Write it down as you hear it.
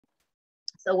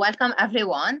So welcome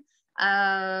everyone.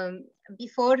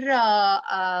 Before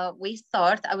we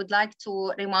start, I would like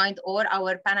to remind all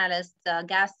our panelists,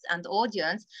 guests, and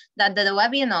audience that the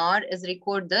webinar is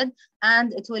recorded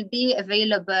and it will be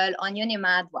available on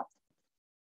UNIMED website.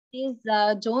 Please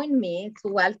join me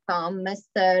to welcome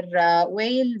Mr.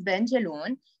 Wael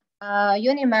Benjeloun,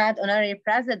 UNIMED Honorary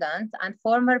President and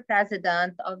former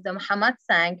President of the Mohammed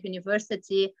V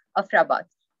University of Rabat.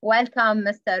 Welcome,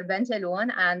 Mr.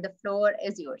 Benjeloun, and the floor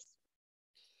is yours.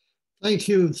 Thank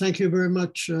you. Thank you very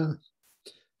much,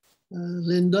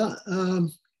 Linda.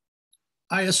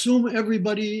 I assume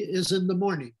everybody is in the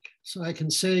morning, so I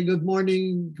can say good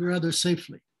morning rather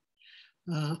safely.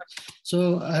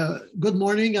 Good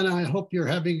morning, and I hope you're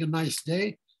having a nice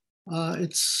day.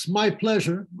 It's my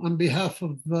pleasure on behalf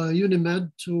of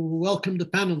UNIMED to welcome the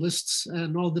panelists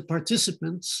and all the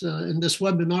participants in this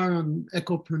webinar on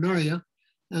ECOpreneuriat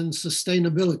and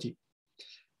sustainability.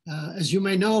 As you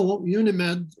may know,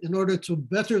 UNIMED, in order to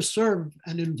better serve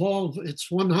and involve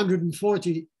its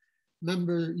 140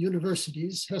 member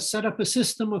universities, has set up a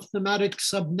system of thematic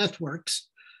subnetworks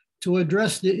to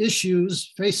address the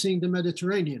issues facing the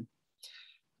Mediterranean,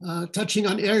 touching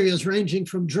on areas ranging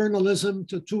from journalism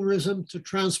to tourism to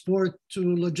transport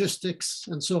to logistics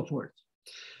and so forth.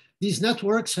 These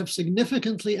networks have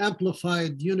significantly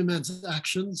amplified UNIMED's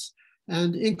actions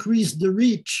and increased the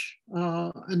reach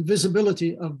and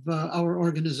visibility of our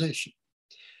organization.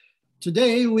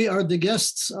 Today, we are the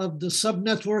guests of the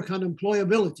subnetwork on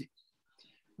employability,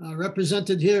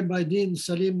 represented here by Dean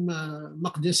Salim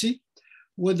Maqdisi,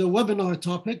 with a webinar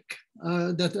topic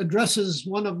that addresses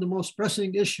one of the most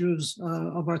pressing issues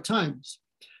of our times.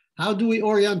 How do we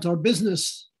orient our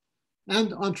business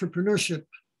and entrepreneurship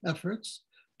efforts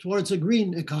towards a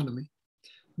green economy,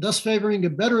 thus favoring a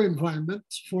better environment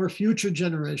for future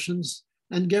generations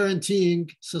and guaranteeing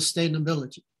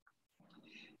sustainability?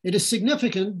 It is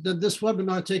significant that this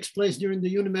webinar takes place during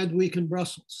the UNIMED Week in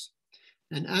Brussels,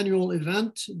 an annual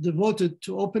event devoted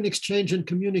to open exchange and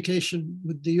communication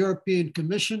with the European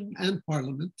Commission and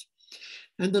Parliament,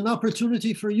 and an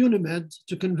opportunity for UNIMED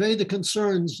to convey the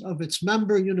concerns of its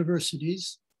member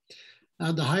universities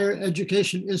and the higher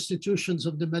education institutions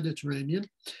of the Mediterranean,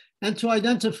 and to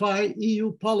identify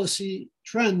EU policy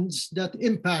trends that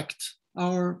impact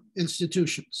our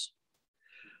institutions.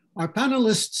 Our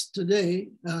panelists today,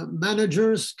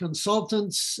 managers,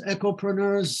 consultants,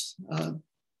 ecopreneurs,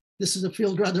 this is a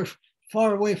field rather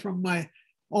far away from my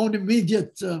own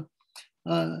immediate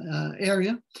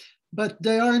area, but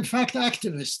they are in fact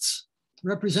activists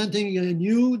representing a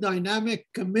new, dynamic,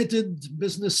 committed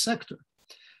business sector.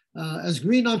 As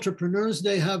green entrepreneurs,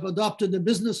 they have adopted a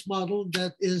business model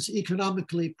that is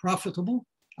economically profitable.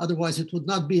 Otherwise, it would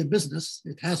not be a business.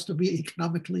 It has to be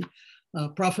economically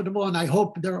profitable. And I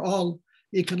hope they're all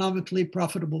economically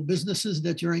profitable businesses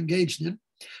that you're engaged in.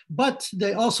 But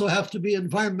they also have to be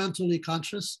environmentally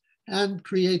conscious and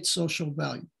create social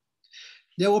value.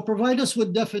 They will provide us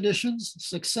with definitions,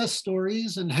 success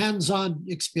stories, and hands-on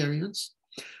experience,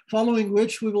 following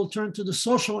which we will turn to the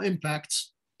social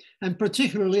impacts, and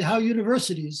particularly how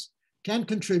universities can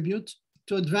contribute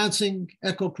to advancing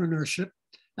ecopreneurship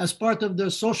as part of their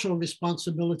social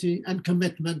responsibility and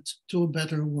commitment to a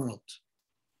better world.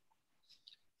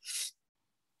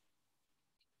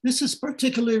 This is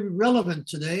particularly relevant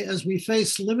today as we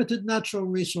face limited natural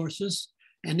resources,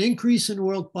 an increase in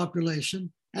world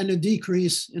population, and a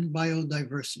decrease in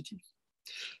biodiversity.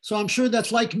 So I'm sure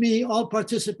that, like me, all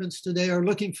participants today are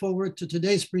looking forward to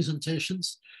today's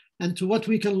presentations and to what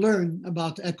we can learn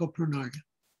about ECOpreneuriat.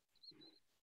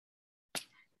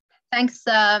 Thanks,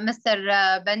 Mr.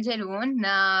 Benjeloun.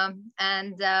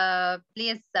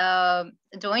 Please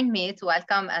join me to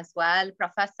welcome as well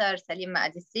Professor Salim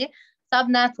Maqdisi,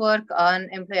 SubNetwork on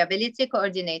Employability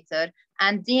Coordinator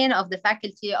and Dean of the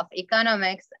Faculty of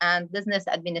Economics and Business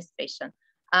Administration.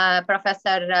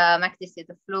 Professor Maqdisi,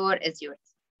 the floor is yours.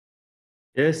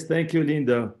 Yes, thank you,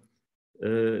 Linda.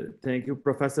 Thank you,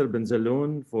 Professor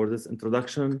Benjeloun, for this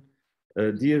introduction.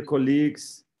 Dear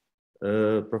colleagues,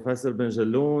 Professor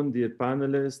Benjeloun, dear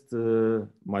panelists,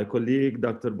 my colleague,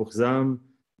 Dr. Boukhzam,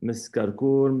 Ms.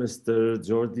 Karkour, Mr.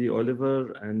 Jordi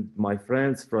Oliver, and my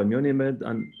friends from UNIMED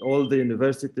and all the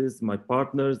universities, my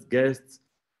partners, guests,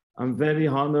 I'm very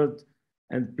honored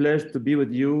and pleased to be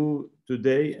with you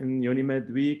today in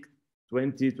UNIMED Week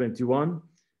 2021.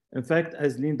 In fact,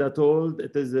 as Linda told,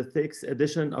 it is the 6th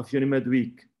edition of UNIMED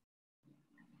Week.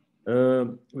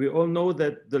 We all know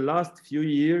that the last few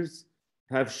years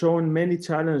have shown many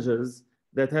challenges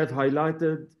that have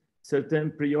highlighted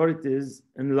certain priorities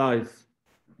in life,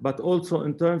 but also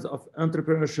in terms of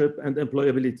entrepreneurship and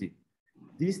employability.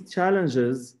 These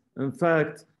challenges in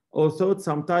fact, although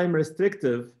sometimes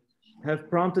restrictive, have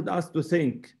prompted us to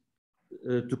think,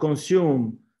 to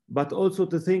consume, but also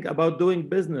to think about doing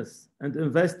business and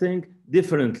investing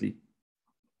differently.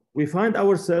 We find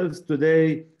ourselves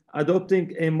today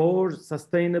adopting a more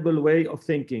sustainable way of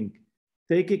thinking,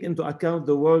 taking into account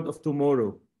the world of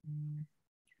tomorrow.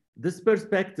 This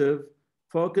perspective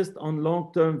focused on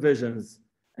long-term visions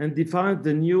and defined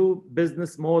the new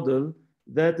business model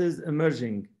that is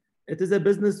emerging. It is a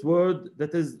business world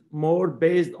that is more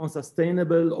based on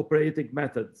sustainable operating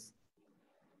methods.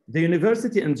 The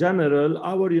university in general,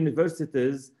 our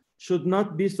universities, should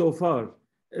not be so far.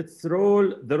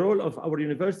 The role of our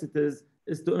universities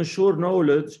is to ensure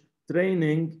knowledge,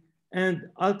 training, and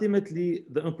ultimately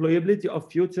the employability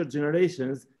of future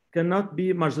generations cannot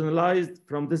be marginalized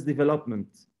from this development.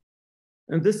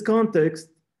 In this context,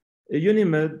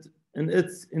 UNIMED, in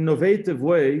its innovative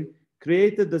way,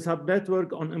 created the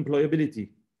subnetwork on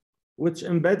employability, which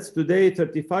embeds today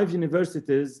 35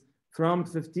 universities from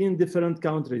 15 different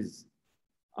countries.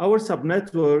 Our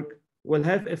subnetwork will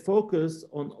have a focus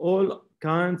on all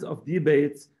kinds of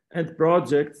debates and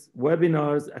projects,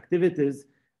 webinars, activities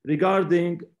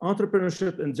regarding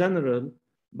entrepreneurship in general,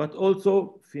 but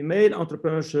also female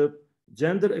entrepreneurship,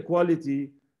 gender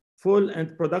equality, full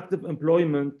and productive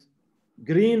employment,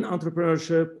 green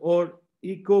entrepreneurship or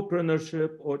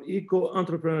ECOpreneuriat or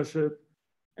eco-entrepreneurship,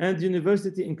 and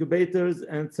university incubators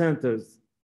and centers.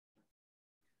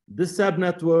 This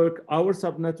subnetwork, our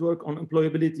subnetwork on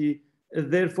employability, is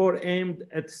therefore aimed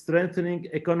at strengthening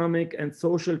economic and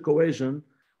social cohesion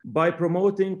by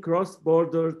promoting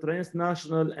cross-border,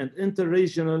 transnational, and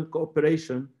interregional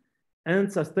cooperation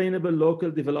and sustainable local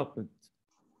development.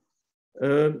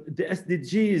 The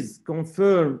SDGs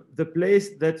confirm the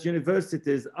place that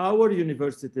universities, our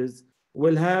universities,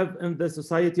 will have in the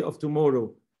society of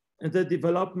tomorrow, in the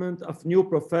development of new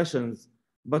professions,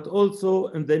 but also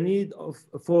in the need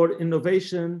for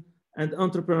innovation and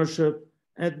entrepreneurship,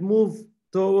 and move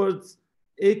towards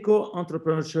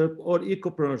eco-entrepreneurship or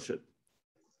ecopreneurship.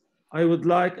 I would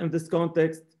like in this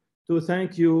context to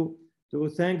thank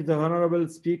the honorable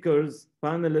speakers,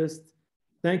 panelists.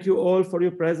 Thank you all for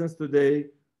your presence today,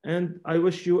 and I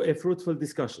wish you a fruitful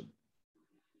discussion.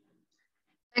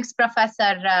 Thanks,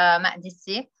 Professor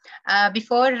Makdisi.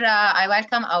 Before I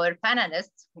welcome our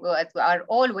panelists, what we are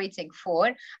all waiting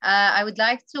for, I would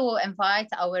like to invite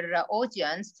our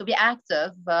audience to be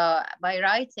active by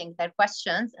writing their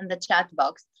questions in the chat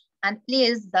box. And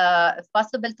please, if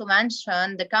possible, to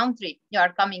mention the country you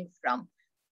are coming from.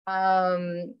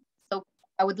 So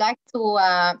I would like to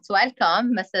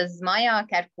welcome Mrs. Maya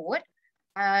Karpour.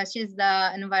 She's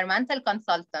an environmental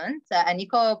consultant, an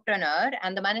ecopreneur,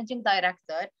 and the managing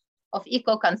director of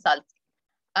Eco Consulting.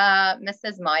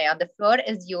 Mrs. Maya, the floor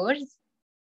is yours.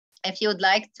 If you would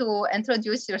like to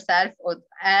introduce yourself or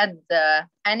add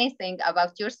anything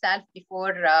about yourself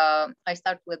before I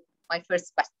start with my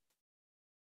first question.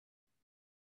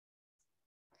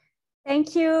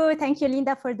 Thank you,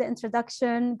 Linda, for the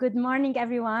introduction. Good morning,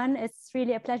 everyone. It's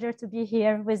really a pleasure to be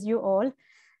here with you all.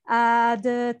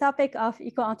 The topic of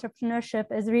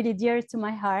eco-entrepreneurship is really dear to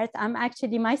my heart. I'm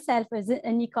actually myself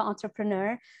an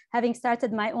eco-entrepreneur, having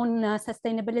started my own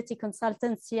sustainability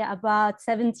consultancy about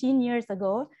 17 years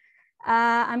ago.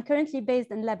 I'm currently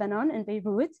based in Lebanon, in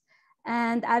Beirut,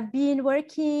 and I've been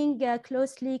working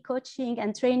closely coaching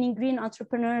and training green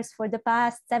entrepreneurs for the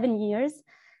past 7 years.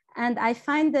 And I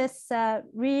find this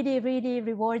really, really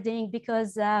rewarding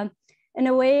because in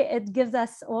a way, it gives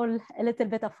us all a little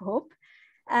bit of hope.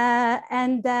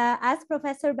 As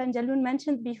Professor Benjaloun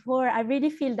mentioned before, I really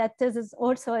feel that this is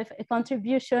also a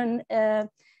contribution,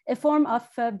 a form of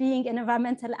being an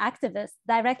environmental activist,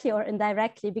 directly or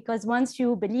indirectly, because once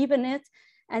you believe in it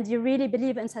and you really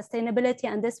believe in sustainability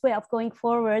and this way of going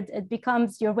forward, it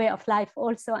becomes your way of life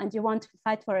also, and you want to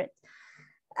fight for it.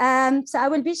 So I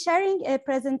will be sharing a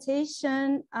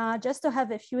presentation just to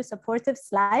have a few supportive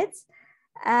slides.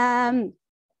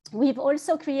 We've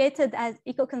also created as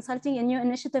Eco Consulting a new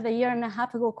initiative 1.5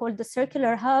 years ago called the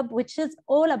Circular Hub, which is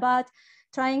all about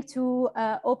trying to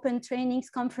open trainings,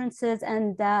 conferences,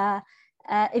 and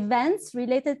events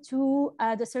related to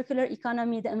the circular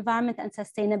economy, the environment, and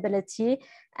sustainability.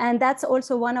 And that's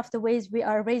also one of the ways we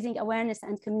are raising awareness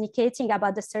and communicating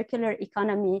about the circular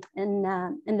economy in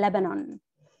Lebanon.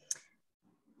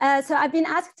 So I've been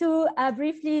asked to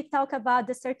briefly talk about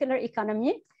the circular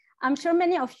economy. I'm sure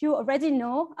many of you already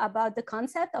know about the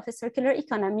concept of a circular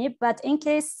economy, but in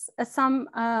case some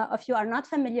of you are not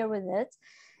familiar with it,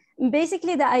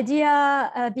 Basically, the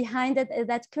idea behind it is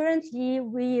that currently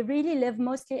we really live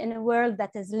mostly in a world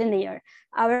that is linear.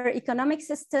 Our economic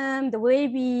system, the way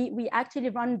we actually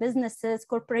run businesses,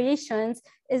 corporations,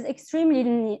 is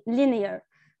extremely linear.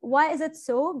 Why is it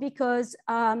so? Because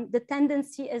the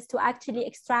tendency is to actually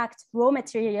extract raw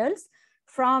materials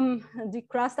from the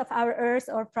crust of our earth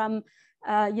or from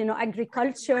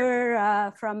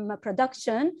agriculture, from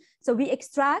production. So we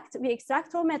extract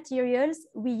raw materials,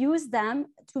 we use them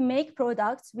to make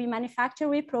products, we manufacture,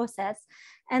 we process,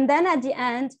 and then at the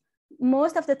end,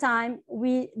 most of the time,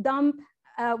 we dump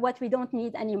what we don't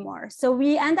need anymore. So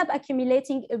we end up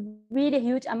accumulating a really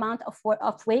huge amount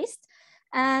of waste.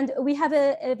 And we have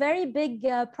a very big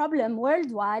problem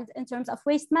worldwide in terms of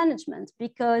waste management,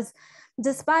 because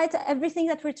despite everything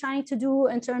that we're trying to do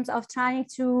in terms of trying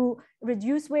to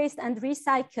reduce waste and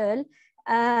recycle,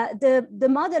 the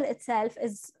model itself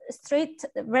is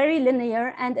very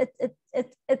linear, and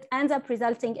it ends up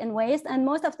resulting in waste. And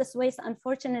most of this waste,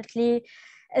 unfortunately,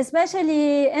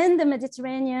 especially in the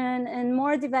Mediterranean and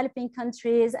more developing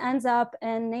countries, ends up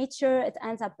in nature. It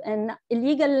ends up in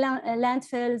illegal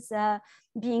landfills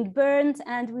being burned,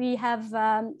 and we have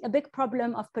a big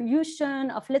problem of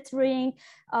pollution, of littering,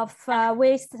 of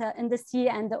waste in the sea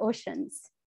and the oceans.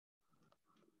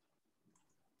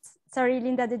 Sorry,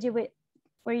 Linda,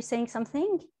 were you saying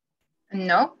something?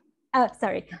 No. Oh,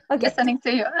 sorry. Okay. Listening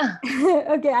to you.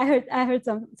 Okay, I heard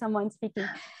someone speaking.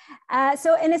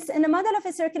 So in a model of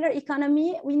a circular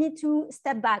economy, we need to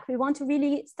step back. We want to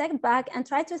really step back and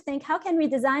try to think, how can we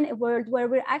design a world where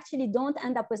we actually don't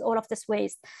end up with all of this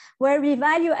waste, where we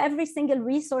value every single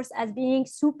resource as being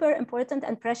super important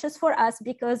and precious for us,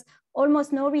 because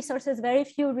almost no resources, very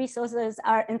few resources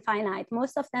are infinite.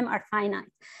 Most of them are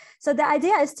finite. So the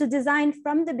idea is to design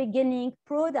from the beginning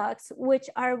products which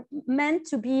are meant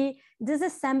to be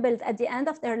disassembled at the end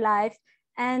of their life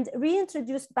and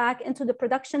reintroduced back into the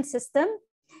production system,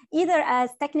 either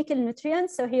as technical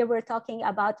nutrients. So here we're talking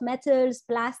about metals,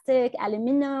 plastic,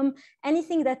 aluminum,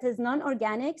 anything that is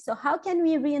non-organic. So how can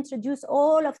we reintroduce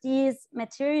all of these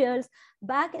materials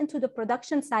back into the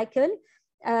production cycle?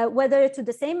 Whether to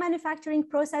the same manufacturing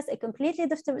process, a completely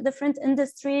different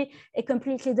industry, a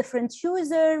completely different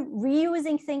user,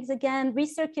 reusing things again,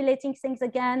 recirculating things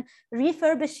again,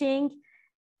 refurbishing,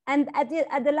 and at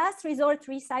the last resort,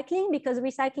 recycling, because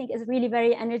recycling is really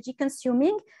very energy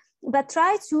consuming. But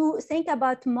try to think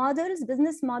about models,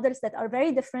 business models that are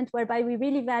very different, whereby we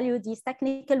really value these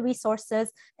technical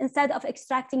resources instead of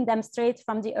extracting them straight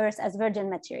from the earth as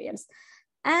virgin materials.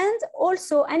 And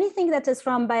also anything that is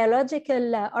from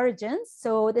biological origins,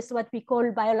 so this is what we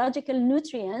call biological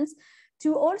nutrients,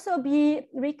 to also be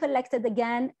recollected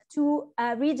again to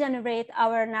regenerate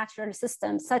our natural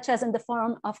systems, such as in the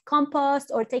form of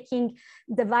compost, or taking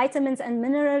the vitamins and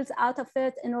minerals out of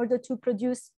it in order to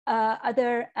produce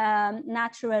other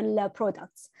natural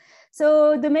products.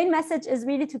 So the main message is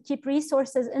really to keep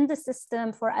resources in the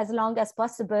system for as long as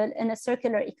possible in a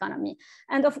circular economy.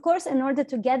 And of course, in order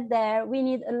to get there, we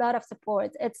need a lot of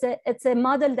support. It's a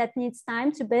model that needs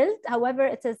time to build. However,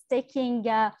 it is taking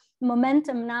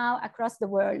momentum now across the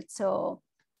world. So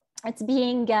it's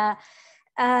being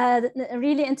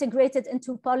really integrated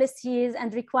into policies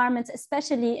and requirements,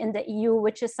 especially in the EU,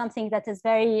 which is something that is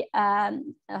very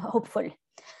hopeful.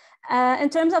 In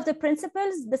terms of the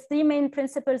principles, the three main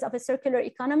principles of a circular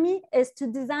economy is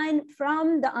to design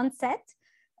from the onset,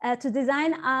 to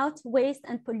design out waste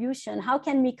and pollution. How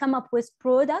can we come up with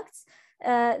products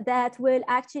that will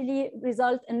actually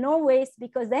result in no waste,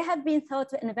 because they have been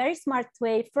thought in a very smart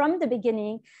way from the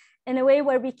beginning, in a way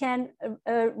where we can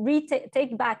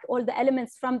take back all the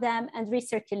elements from them and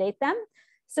recirculate them.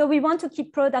 So we want to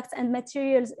keep products and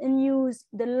materials in use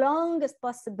the longest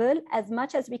possible, as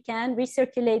much as we can,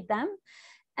 recirculate them.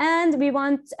 And we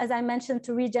want, as I mentioned,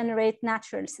 to regenerate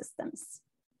natural systems.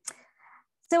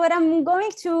 So what I'm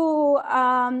going to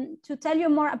tell you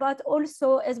more about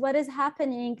also is what is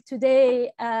happening today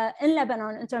in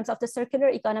Lebanon in terms of the circular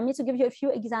economy, to give you a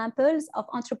few examples of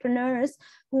entrepreneurs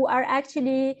who are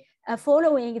actually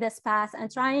following this path and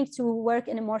trying to work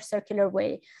in a more circular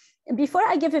way. Before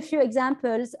I give a few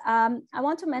examples, I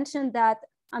want to mention that,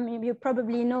 I mean, you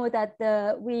probably know that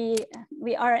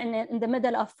we are in the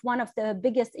middle of one of the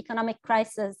biggest economic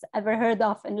crises ever heard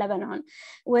of in Lebanon,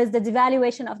 with the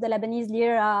devaluation of the Lebanese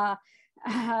lira,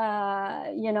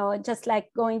 just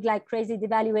like going like crazy,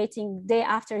 devaluating day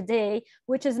after day,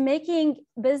 which is making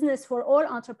business for all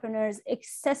entrepreneurs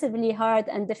excessively hard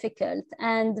and difficult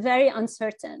and very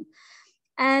uncertain.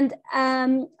 And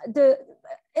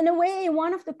in a way,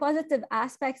 one of the positive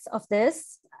aspects of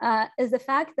this is the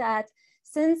fact that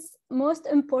since most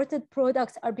imported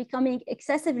products are becoming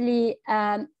excessively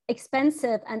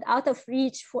expensive and out of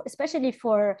reach, especially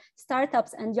for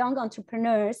startups and young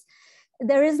entrepreneurs,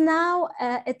 there is now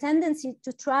a tendency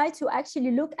to try to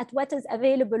actually look at what is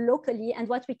available locally and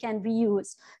what we can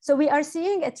reuse. So we are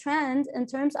seeing a trend in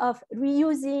terms of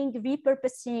reusing,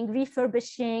 repurposing,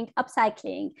 refurbishing,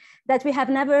 upcycling that we have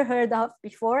never heard of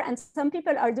before. And some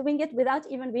people are doing it without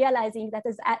even realizing that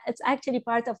it's actually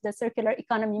part of the circular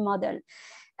economy model.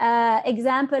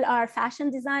 Example are fashion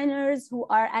designers who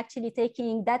are actually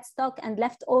taking dead stock and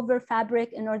leftover fabric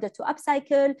in order to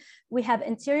upcycle. We have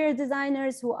interior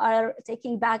designers who are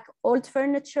taking back old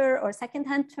furniture or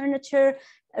secondhand furniture,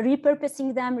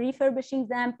 repurposing them, refurbishing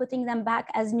them, putting them back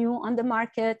as new on the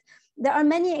market. There are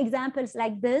many examples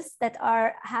like this that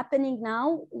are happening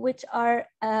now, which are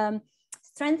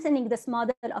strengthening this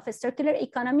model of a circular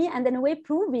economy and in a way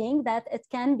proving that it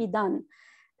can be done,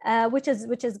 which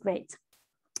is great.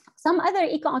 Some other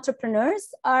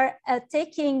eco-entrepreneurs are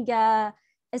taking a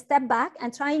step back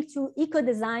and trying to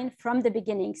eco-design from the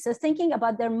beginning. So thinking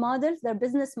about their models, their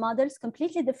business models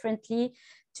completely differently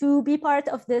to be part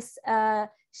of this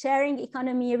sharing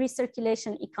economy,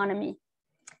 recirculation economy.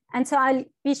 And so I'll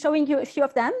be showing you a few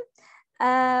of them.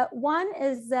 One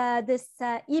is this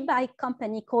e-bike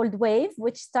company called Wave,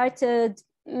 which started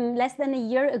less than a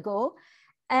year ago.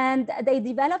 And they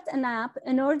developed an app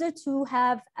in order to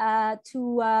have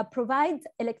provide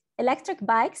electric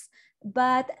bikes,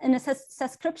 but in a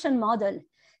subscription model.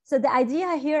 So the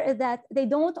idea here is that they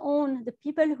don't own the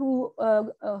people who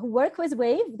work with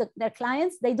Wave, their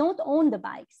clients. They don't own the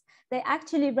bikes. They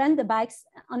actually rent the bikes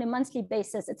on a monthly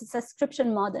basis. It's a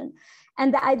subscription model.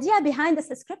 And the idea behind the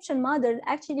subscription model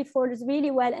actually falls really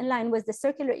well in line with the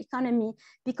circular economy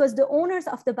because the owners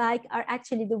of the bike are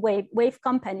actually the Wave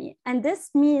company. And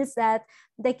this means that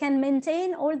they can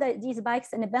maintain all these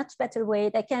bikes in a much better way.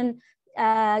 They can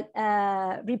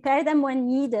repair them when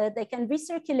needed, they can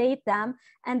recirculate them,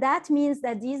 and that means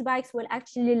that these bikes will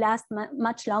actually last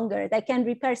much longer. They can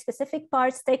repair specific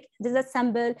parts,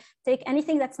 disassemble, take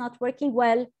anything that's not working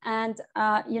well, and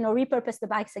repurpose the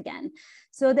bikes again.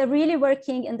 So they're really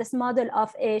working in this model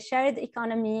of a shared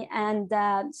economy and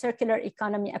circular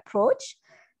economy approach.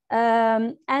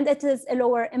 And it is a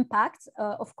lower impact,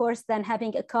 of course, than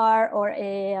having a car or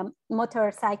a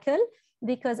motorcycle,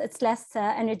 because it's less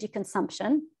energy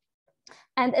consumption.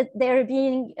 And they're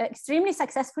being extremely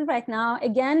successful right now,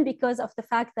 again, because of the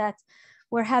fact that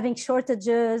we're having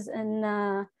shortages in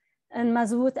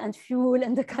mazout and fuel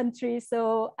in the country.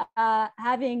 So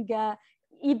having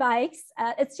e-bikes,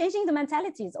 it's changing the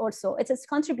mentalities also. It is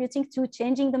contributing to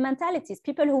changing the mentalities.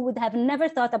 People who would have never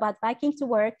thought about biking to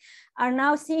work are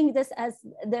now seeing this as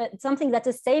something that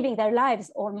is saving their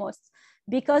lives almost,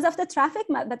 because of the traffic,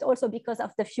 but also because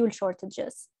of the fuel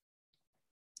shortages.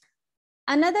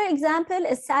 Another example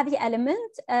is Savvy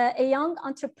Element, a young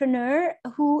entrepreneur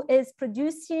who is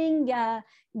producing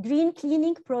green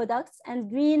cleaning products and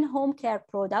green home care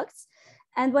products.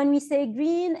 And when we say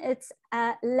green, it's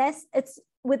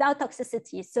without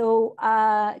toxicity. So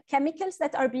chemicals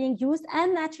that are being used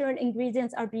and natural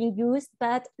ingredients are being used,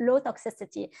 but low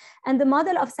toxicity. And the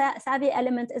model of Savvy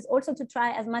Element is also to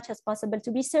try as much as possible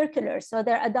to be circular. So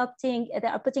they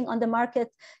are putting on the market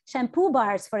shampoo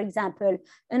bars, for example,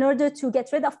 in order to get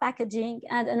rid of packaging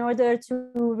and in order to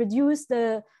reduce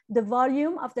the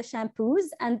volume of the shampoos.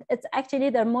 And it's actually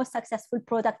their most successful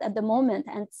product at the moment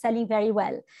and selling very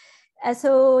well.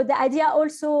 So the idea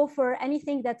also for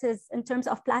anything that is in terms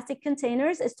of plastic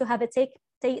containers is to have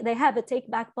they have a take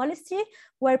back policy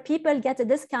where people get a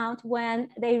discount when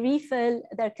they refill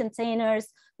their containers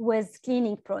with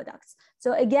cleaning products.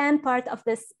 So again, part of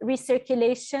this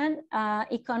recirculation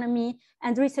economy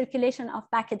and recirculation of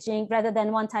packaging rather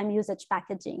than one-time usage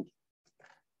packaging.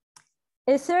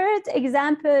 A third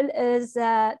example is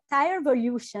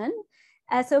Tirevolution.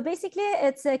 So basically,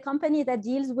 it's a company that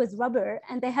deals with rubber,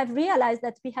 and they have realized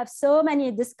that we have so many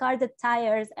discarded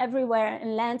tires everywhere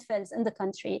in landfills in the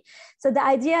country. So the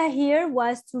idea here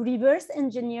was to reverse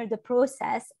engineer the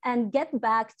process and get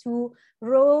back to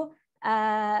raw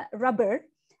rubber,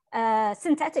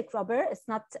 synthetic rubber. It's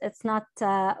not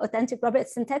authentic rubber,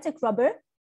 it's synthetic rubber.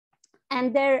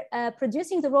 And they're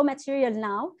producing the raw material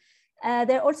now.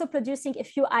 They're also producing a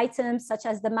few items such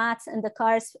as the mats and the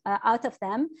cars out of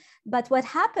them. But what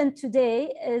happened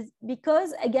today is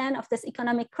because, again, of this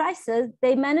economic crisis,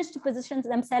 they managed to position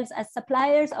themselves as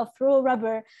suppliers of raw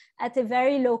rubber at a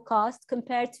very low cost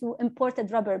compared to imported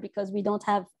rubber, because we don't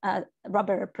have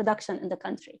rubber production in the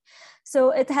country. So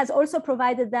it has also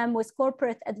provided them with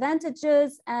corporate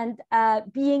advantages and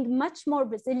being much more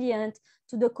resilient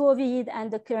to the COVID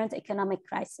and the current economic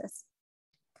crisis.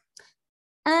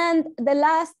 And the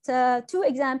last two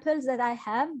examples that I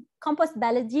have,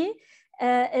 Compostability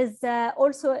is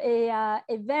also a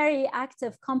very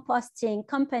active composting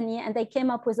company, and they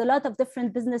came up with a lot of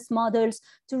different business models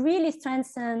to really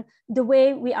strengthen the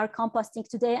way we are composting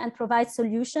today and provide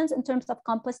solutions in terms of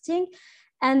composting.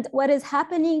 And what is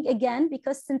happening again,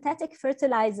 because synthetic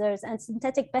fertilizers and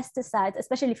synthetic pesticides,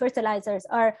 especially fertilizers,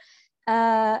 are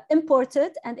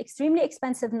imported and extremely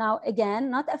expensive now,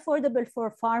 again, not affordable for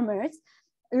farmers,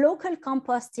 local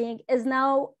composting is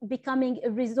now becoming a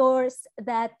resource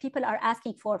that people are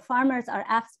asking for, farmers are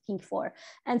asking for.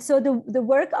 And so the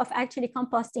work of actually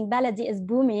composting baladi is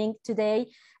booming today.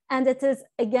 And it is,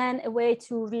 again, a way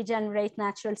to regenerate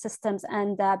natural systems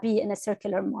and be in a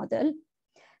circular model.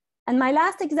 And my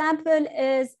last example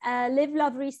is Live,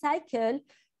 Love, Recycle,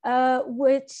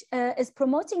 which is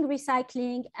promoting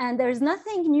recycling. And there's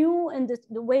nothing new in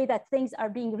the way that things are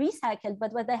being recycled,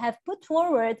 but what they have put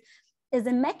forward is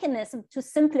a mechanism to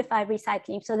simplify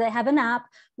recycling. So they have an app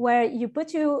where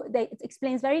it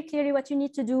explains very clearly what you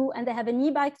need to do, and they have an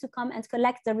e-bike to come and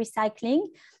collect the recycling.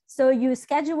 So you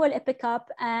schedule a pickup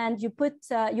and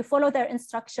you follow their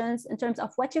instructions in terms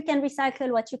of what you can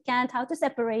recycle, what you can't, how to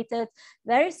separate it,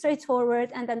 very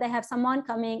straightforward. And then they have someone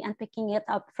coming and picking it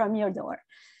up from your door.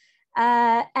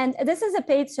 And this is a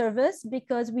paid service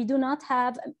because we do not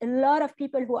have a lot of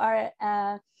people who are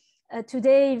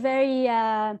today very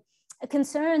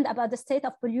concerned about the state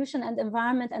of pollution and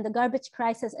environment and the garbage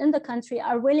crisis in the country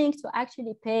are willing to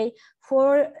actually pay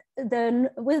for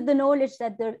with the knowledge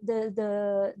that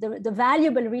the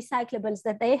valuable recyclables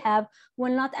that they have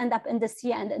will not end up in the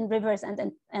sea and in rivers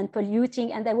and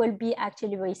polluting, and they will be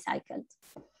actually recycled.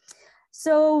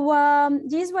 So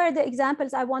these were the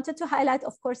examples I wanted to highlight.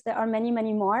 Of course, there are many,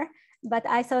 many more, but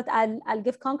I thought I'll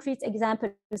give concrete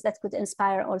examples that could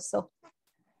inspire also.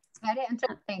 Very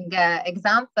interesting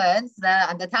examples,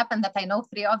 and it happened that I know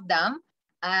 3 of them,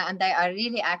 and they are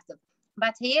really active.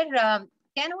 But here,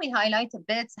 can we highlight a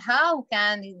bit how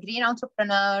can green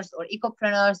entrepreneurs or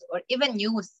ecopreneurs or even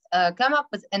youth come up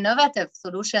with innovative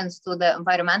solutions to the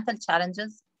environmental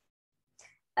challenges?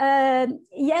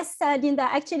 Yes, Linda,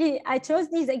 actually, I chose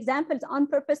these examples on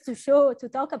purpose to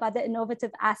talk about the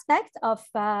innovative aspect of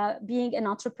being an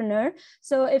entrepreneur.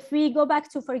 So if we go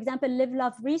back to, for example, Live,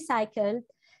 Love, Recycle,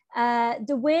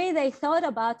 the way they thought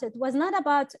about it was not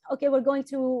about, okay, we're going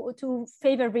to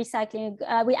favor recycling.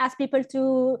 We ask people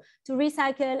to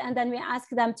recycle, and then we ask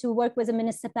them to work with a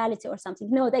municipality or something.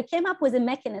 No, they came up with a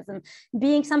mechanism,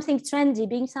 being something trendy,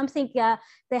 being something,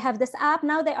 they have this app.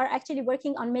 Now they are actually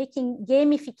working on making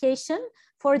gamification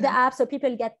for the app. So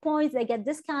people get points, they get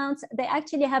discounts. They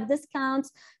actually have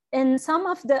discounts in some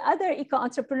of the other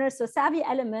eco-entrepreneurs, so Savvy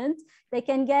Element, they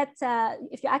can get,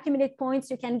 if you accumulate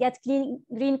points, you can get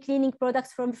green cleaning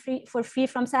products for free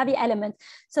from Savvy Element.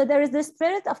 So there is this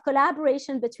spirit of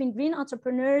collaboration between green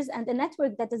entrepreneurs and the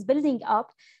network that is building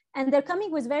up, and they're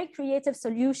coming with very creative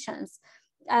solutions.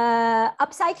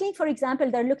 Upcycling, for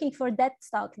example, they're looking for dead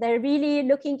stock. They're really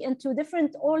looking into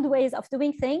different old ways of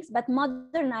doing things, but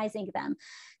modernizing them.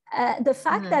 The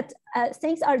fact that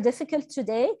things are difficult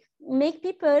today make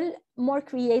people more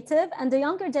creative, and the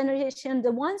younger generation,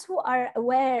 the ones who are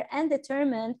aware and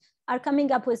determined, are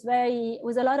coming up with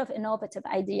a lot of innovative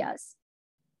ideas.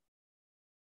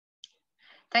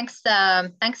 Thanks,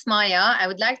 Maya. I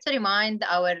would like to remind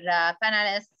our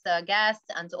panelists, guests,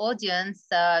 and audience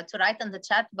to write in the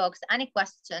chat box any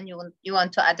question you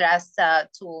want to address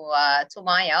to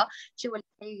Maya. She will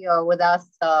stay with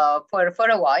us for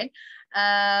a while.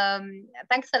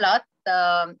 Thanks a lot.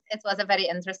 It was a very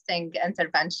interesting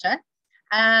intervention.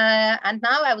 And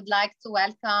now I would like to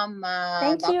welcome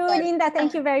Thank you, Linda.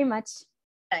 Thank you very much.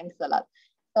 Thanks a lot.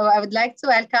 So I would like to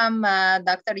welcome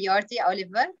Dr. Jordi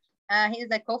Oliver. He is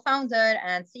a co-founder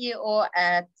and CEO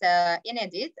at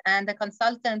UNIMED and a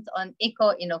consultant on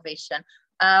eco-innovation.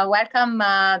 Welcome,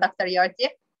 Dr. Jordi.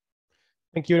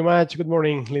 Thank you very much. Good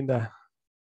morning, Linda.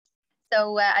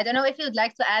 So I don't know if you'd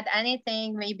like to add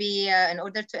anything, maybe in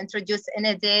order to introduce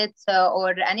UNIMED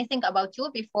or anything about you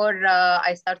before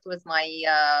I start with my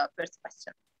first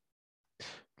question.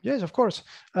 Yes, of course.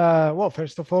 Well,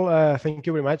 first of all, thank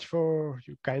you very much for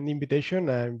your kind invitation.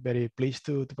 I'm very pleased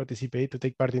to participate, to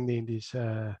take part in this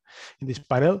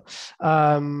panel.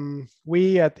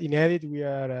 We at UNIMED, we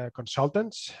are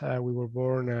consultants. We were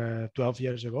born 12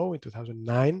 years ago in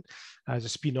 2009 as a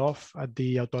spin-off at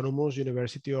the Autonomous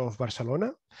University of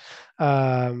Barcelona.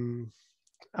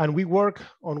 And we work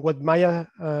on what Maya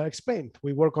explained.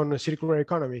 We work on a circular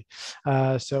economy.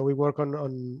 So we work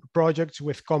on projects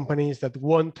with companies that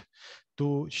want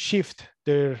to shift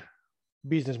their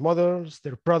business models,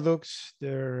 their products,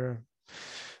 their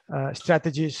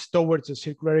strategies towards a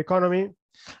circular economy,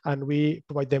 and we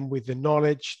provide them with the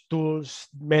knowledge, tools,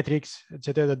 metrics,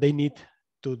 etc., that they need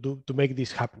to make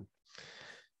this happen.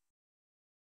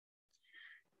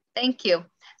 Thank you.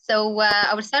 So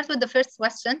I will start with the first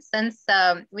question, since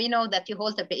we know that you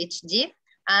hold a PhD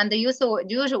and the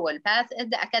usual path is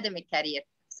the academic career.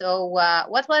 So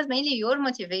what was mainly your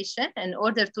motivation in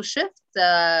order to shift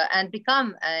and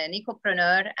become an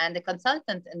ecopreneur and a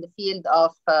consultant in the field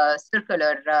of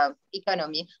circular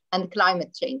economy and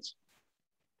climate change?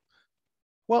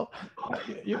 Well,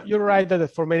 you're right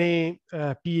that for many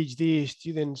PhD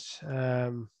students,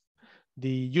 the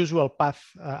usual path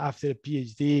after a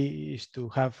PhD is to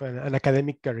have an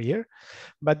academic career.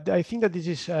 But I think that this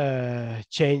is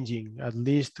changing, at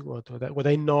least what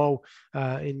I know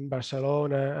in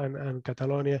Barcelona and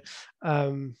Catalonia.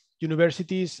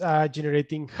 Universities are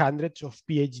generating hundreds of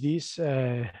PhDs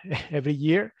every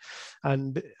year,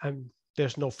 and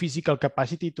there's no physical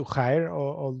capacity to hire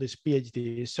all these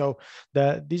PhDs. So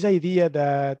this idea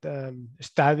that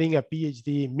studying a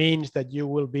PhD means that you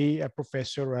will be a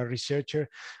professor or a researcher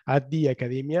at the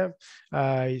academia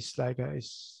is like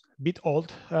is a bit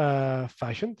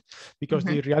old-fashioned, because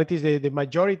the reality is the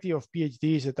majority of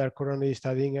PhDs that are currently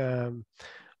studying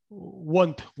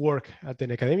won't work at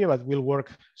an academia, but will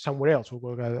work somewhere else. Will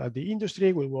work at the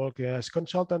industry, will work as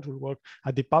consultants, will work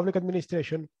at the public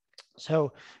administration.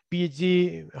 So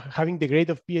PhD, having the grade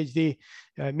of PhD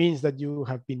means that you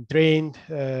have been trained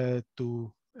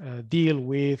to deal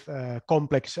with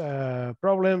complex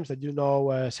problems, that you know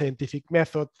a scientific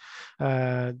method,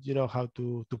 you know how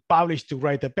to publish, to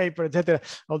write a paper, etc.,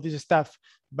 all this stuff.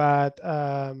 But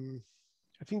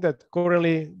I think that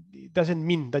currently it doesn't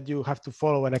mean that you have to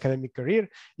follow an academic career.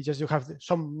 It's just you have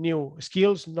some new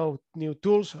skills, new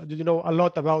tools. You know a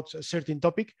lot about a certain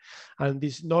topic, and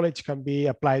this knowledge can be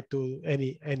applied to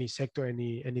any sector,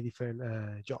 any different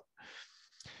job.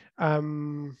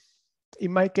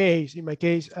 In my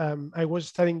case, I was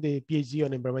studying the PhD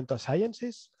on environmental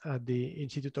sciences at the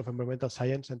Institute of Environmental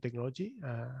Science and Technology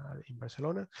in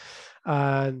Barcelona,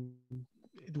 and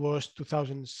it was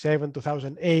 2007,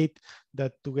 2008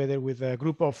 that, together with a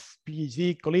group of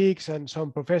PhD colleagues and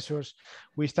some professors,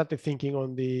 we started thinking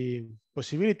on the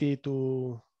possibility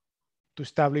to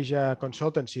establish a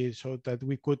consultancy so that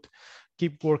we could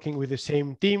keep working with the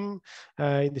same team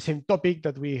in the same topic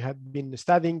that we had been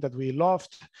studying, that we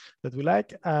loved, that we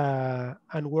like,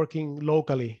 and working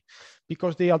locally.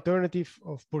 Because the alternative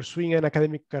of pursuing an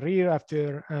academic career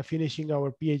after finishing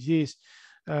our PhDs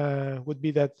would be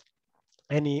that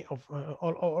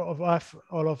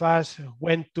all of us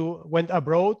went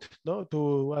abroad, no,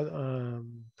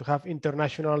 to have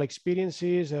international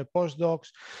experiences,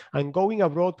 postdocs, and going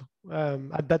abroad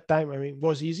at that time, I mean,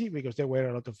 was easy because there were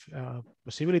a lot of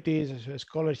possibilities,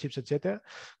 scholarships, etc.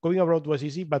 Going abroad was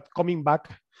easy, but coming back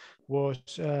was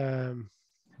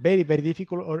very, very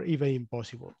difficult, or even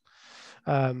impossible.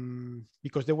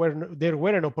 Because there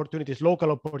weren't opportunities,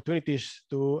 local opportunities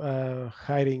to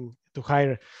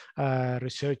hire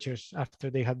researchers after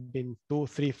they had been 2,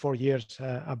 3, 4 years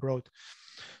abroad.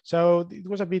 So it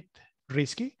was a bit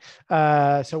risky.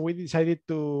 So we decided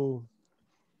to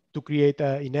create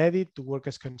INEDIT, to work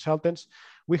as consultants.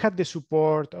 We had the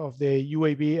support of the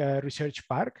UAB Research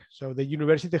Park. So the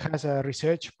university has a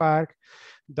research park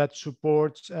that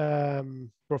supports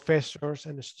professors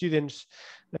and students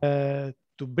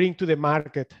to bring to the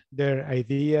market their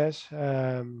ideas,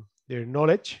 their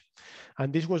knowledge.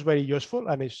 And this was very useful,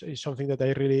 and it's something that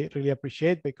I really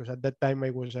appreciate, because at that time I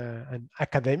was an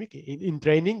academic in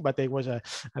training, but I was a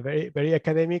very, very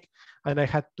academic, and I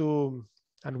had to,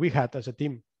 and we had as a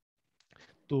team,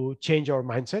 to change our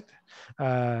mindset,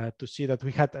 to see that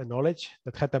we had a knowledge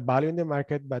that had a value in the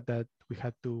market, but that we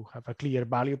had to have a clear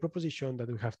value proposition, that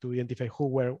we have to identify who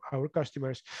were our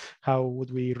customers, how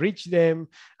would we reach them,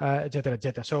 etc.,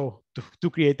 etc. So to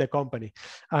create a company.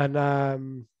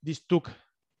 And this took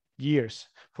years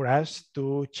for us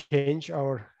to change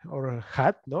our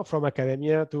hat, no, from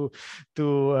academia to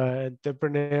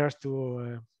entrepreneurs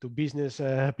to business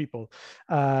people,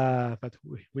 but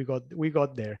we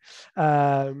got there.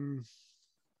 And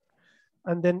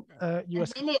then you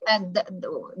asked, really,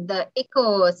 the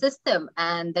ecosystem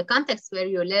and the context where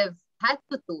you live had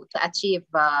to achieve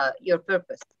your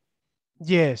purpose.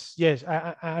 Yes,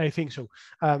 I think so.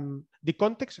 The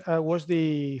context was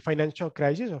the financial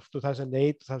crisis of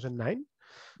 2008, 2009.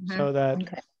 So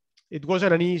that it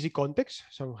wasn't an easy context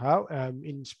somehow.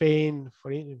 In Spain,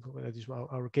 that is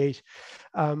our case,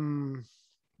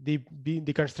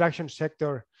 the construction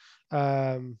sector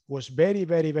was very,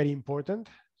 very, very important.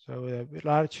 So a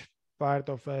large part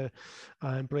of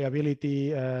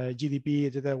employability, GDP,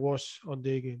 etc., was on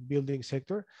the building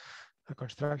sector,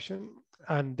 construction,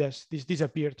 and this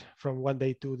disappeared from one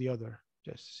day to the other.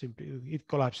 Just simply, it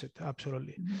collapsed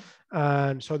absolutely.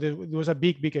 And so there was a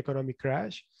big economic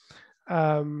crash.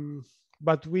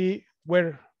 But we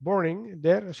were born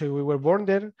there, so we were born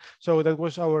there. So that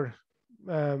was our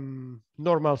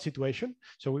normal situation.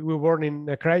 So we were born in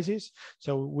a crisis.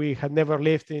 So we had never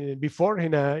lived before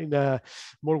in a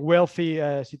more wealthy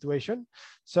situation.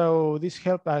 So this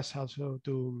helped us also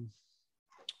to,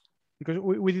 because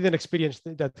we didn't experience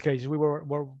that crisis. We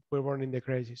were born in the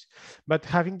crisis. But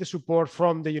having the support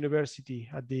from the university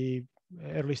at the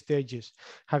early stages,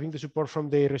 having the support from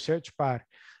the research part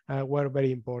were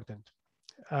very important.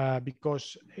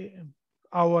 Because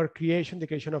our creation, the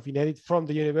creation of INEDIT from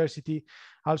the university,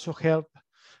 also helped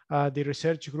the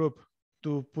research group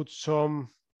to put some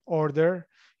order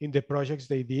in the projects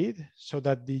they did, so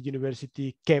that the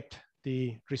university kept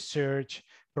the research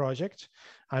projects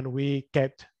and we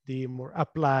kept the more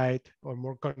applied or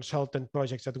more consultant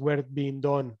projects that were being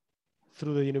done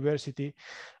through the university.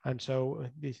 And so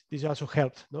this also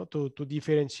helped, no, to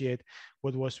differentiate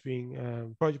what was being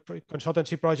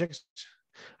consultancy projects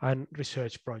and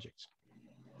research projects.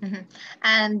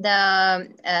 And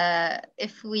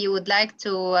if we would like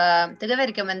to give a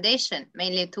recommendation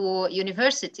mainly to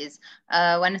universities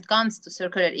when it comes to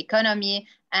circular economy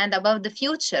and about the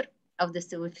future of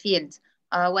this field,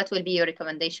 what will be your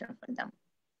recommendation for them?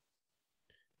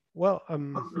 Well,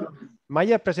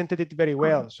 Maya presented it very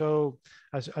well. So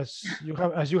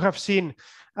as you have seen,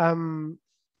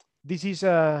 this is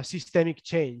a systemic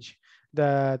change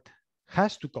that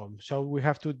has to come. So we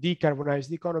have to decarbonize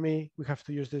the economy. We have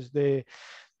to use the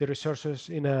resources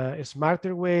in a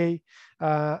smarter way.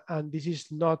 And this is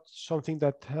not something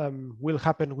that will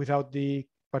happen without the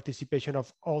participation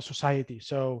of all society.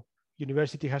 So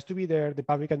university has to be there, the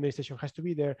public administration has to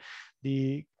be there,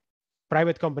 the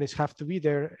private companies have to be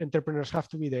there, entrepreneurs have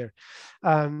to be there.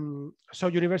 So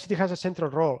university has a central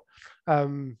role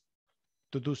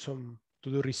to do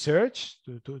research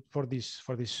for this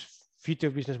future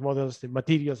business models, the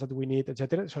materials that we need,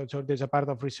 etc. So there's a part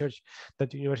of research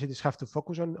that universities have to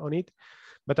focus on it,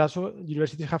 but also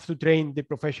universities have to train the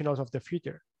professionals of the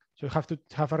future. So you have to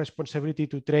have a responsibility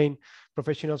to train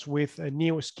professionals with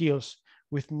new skills,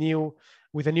 with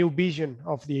a new vision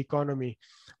of the economy,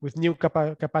 with new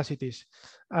capacities.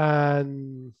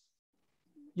 And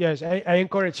yes, I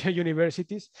encourage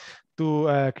universities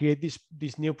to create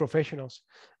these new professionals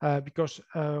because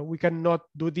we cannot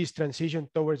do this transition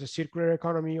towards a circular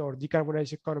economy or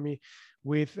decarbonized economy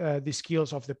with the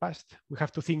skills of the past. We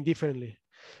have to think differently.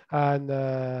 And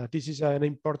this is an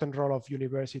important role of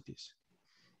universities.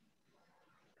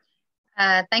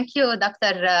 Thank you,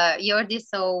 Dr. Jordi.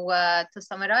 So to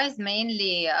summarize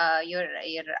mainly your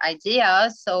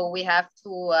ideas, so we have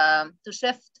to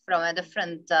shift from a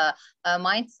different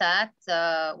mindset.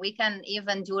 We can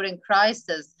even during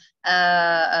crisis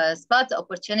spot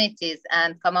opportunities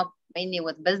and come up mainly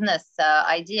with business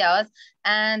ideas.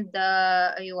 And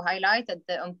you highlighted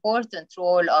the important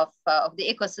role of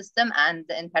the ecosystem and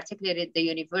in particular the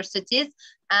universities.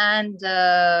 And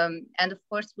of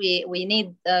course, we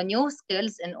need new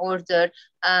skills in order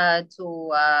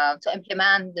to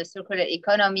implement the circular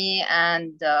economy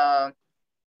and to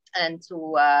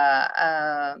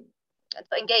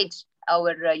engage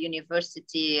our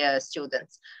university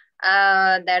students.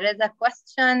 There is a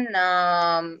question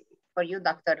for you,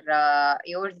 Dr.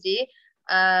 Jordi.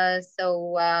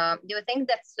 So do you think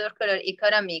that circular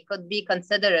economy could be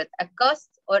considered a cost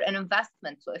or an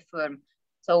investment to a firm?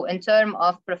 So in terms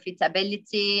of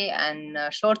profitability and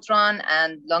short run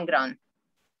and long run?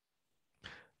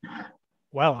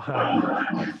 Well,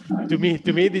 to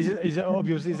me, this is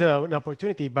obviously an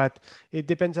opportunity, but it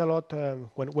depends a lot.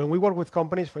 When we work with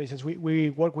companies, for instance, we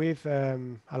work with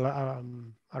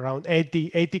around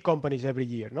 80 companies every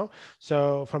year, no?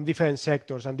 So from different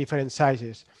sectors and different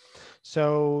sizes.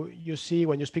 So you see,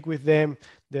 when you speak with them,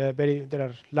 there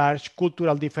are large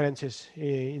cultural differences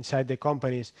inside the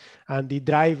companies, and the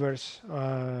drivers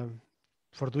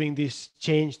for doing this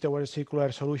change towards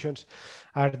circular solutions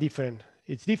are different.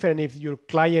 It's different if your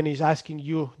client is asking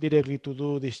you directly to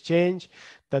do this change.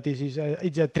 That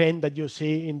it's a trend that you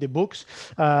see in the books.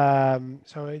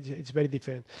 So it's very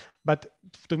different. But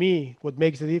to me, what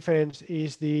makes the difference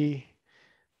is the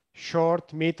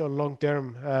short, mid, or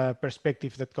long-term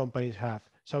perspective that companies have.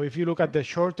 So if you look at the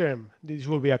short term, this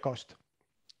will be a cost.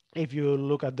 If you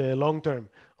look at the long term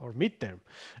or mid-term,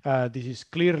 this is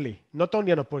clearly not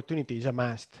only an opportunity, it's a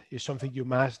must. It's something you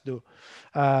must do.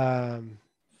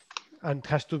 and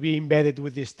has to be embedded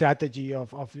with the strategy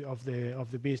of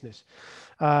the business.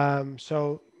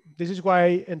 So this is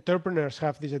why entrepreneurs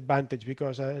have this advantage,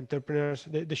 because entrepreneurs,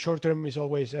 the short term is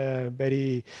always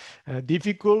very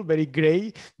difficult, very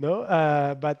gray, no?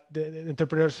 But the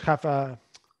entrepreneurs have a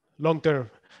long-term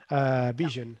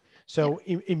vision. So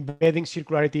embedding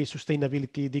circularity,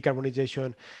 sustainability,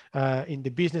 decarbonization in the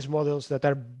business models that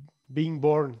are being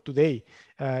born today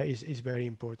is very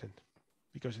important,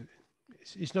 because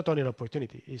it's not only an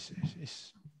opportunity, it's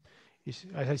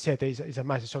as I said, it's a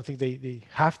must. It's something they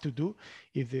have to do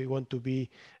if they want to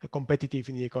be competitive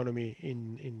in the economy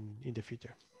in the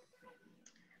future.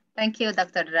 Thank you,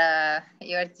 Dr.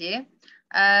 Yordi.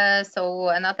 So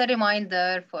another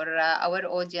reminder for our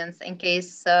audience, in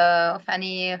case of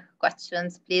any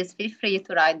questions, please feel free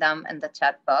to write them in the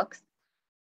chat box.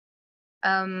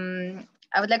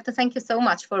 I would like to thank you so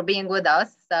much for being with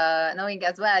us, knowing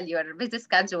as well your busy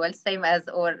schedule, same as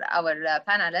our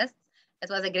panelists. It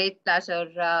was a great pleasure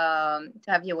to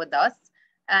have you with us.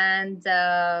 And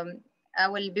I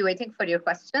will be waiting for your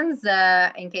questions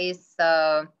in case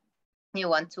you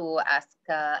want to ask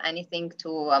anything to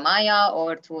Maya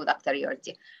or to Dr.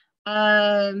 Yordi.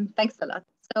 Thanks a lot.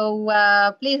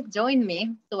 So please join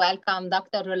me to welcome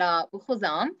Dr. Rula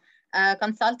Boukhuzam,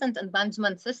 consultant in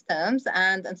management systems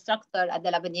and instructor at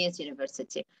the Lebanese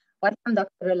University. Welcome,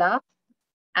 Dr. Rula.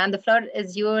 And the floor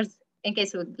is yours in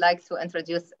case you would like to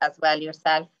introduce as well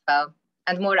yourself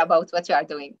and more about what you are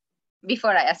doing before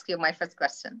I ask you my first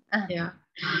question. Yeah.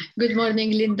 Good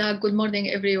morning, Linda. Good morning,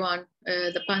 everyone,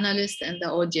 the panelists and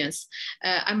the audience.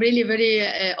 I'm really very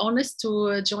honest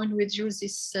to join with you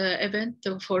this event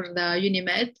for the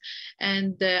UNIMED,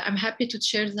 and I'm happy to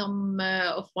share some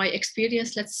of my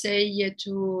experience, let's say,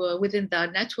 within the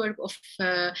network of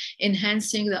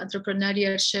enhancing the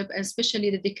entrepreneurship, and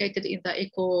especially dedicated in the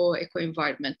eco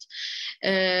environment.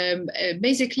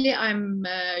 Basically, I'm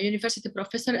a university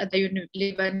professor at the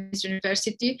Lebanese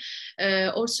University.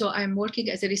 Also, I'm working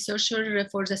as a researcher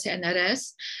for the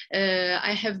CNRS.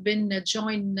 I have been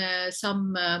joined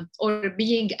or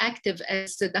being active,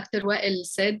 as Dr. Wael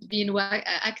said, being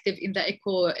active in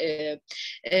the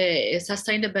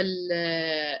sustainable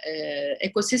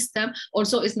ecosystem.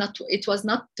 Also, it was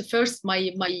not the first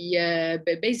my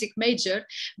basic major,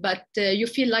 but you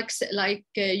feel like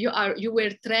you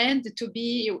were trained to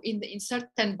be in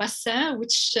certain bassin,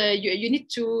 which you need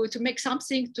to make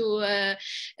something to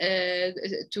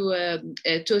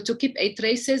keep a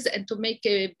traces and to make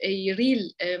a real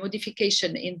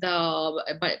modification in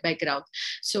the background.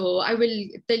 So I will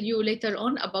tell you later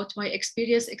on about my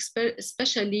experience,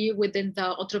 especially within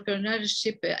the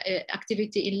entrepreneurship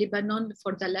activity in Lebanon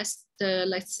for the last,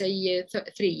 let's say,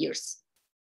 3 years.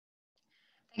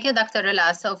 Thank you, Dr.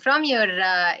 Rula. So from your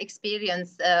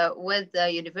experience with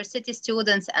university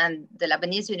students and the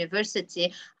Lebanese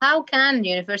University, how can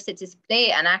universities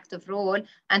play an active role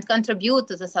and contribute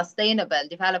to the sustainable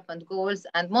development goals,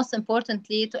 and most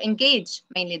importantly, to engage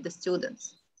mainly the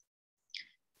students?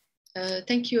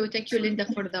 Thank you, Linda,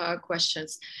 for the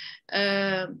questions.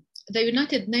 The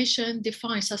United Nations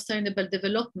defines sustainable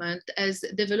development as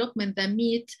development that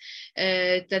meets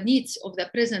the needs of the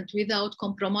present without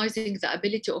compromising the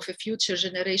ability of a future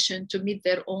generation to meet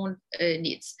their own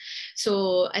needs.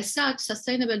 So as such,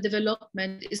 sustainable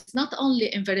development is not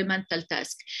only environmental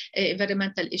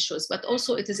environmental issues, but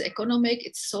also it is economic,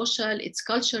 it's social, it's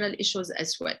cultural issues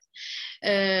as well.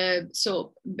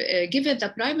 Given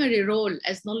the primary role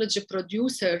as knowledge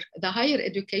producer, the higher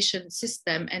education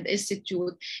system and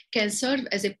institute can serve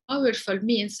as a powerful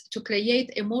means to create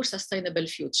a more sustainable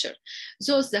future.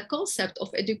 Thus, the concept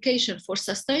of education for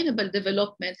sustainable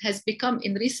development has become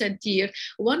in recent years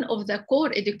one of the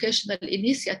core educational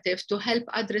initiatives to help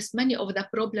address many of the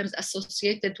problems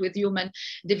associated with human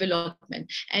development.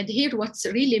 And here, what's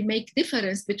really make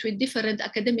difference between different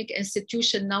academic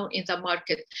institutions now in the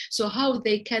market. So how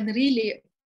they can really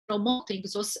promoting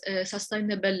those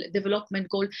sustainable development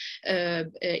goals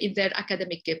in their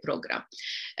academic program.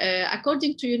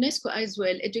 According to UNESCO as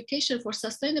well, education for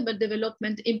sustainable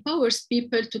development empowers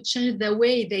people to change the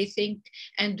way they think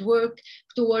and work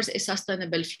towards a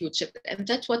sustainable future. And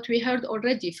that's what we heard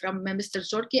already from Mr.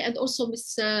 Jorki and also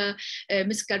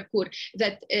Ms. Karkour,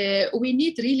 that we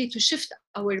need really to shift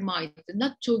our mind,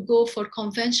 not to go for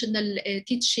conventional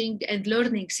teaching and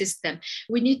learning system.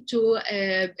 We need to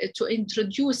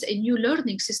introduce a new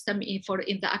learning system in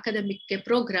the academic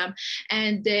program.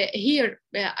 And here,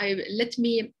 let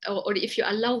me, or if you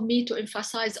allow me, to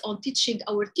emphasize on teaching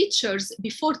our teachers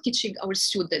before teaching our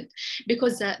students,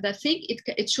 because the thing,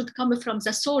 it should come from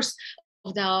the source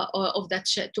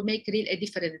to make real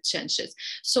different changes.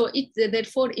 So it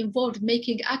therefore involved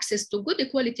making access to good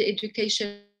quality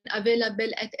education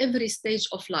available at every stage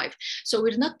of life. So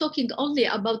we're not talking only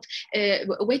about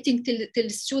waiting till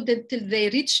students till they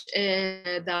reach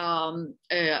the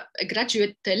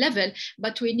graduate level,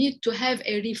 but we need to have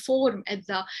a reform at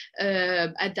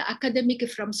the academic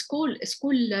from school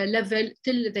level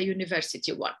till the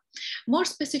university one. More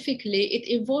specifically, it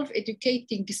involved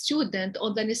educating students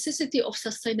on the necessity of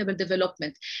sustainable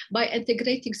development by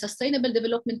integrating sustainable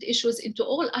development issues into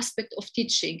all aspects of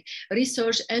teaching,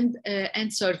 research, and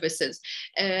services.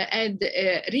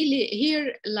 Really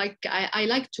here, like I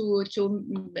like to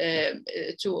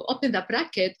open the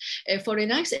bracket for a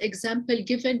nice example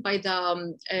given by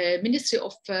the Ministry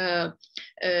of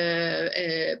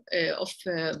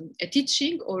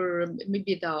Teaching, or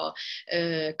maybe the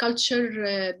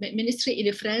Culture Ministry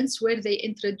in France, where they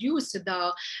introduced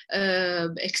the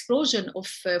explosion of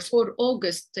 4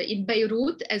 August in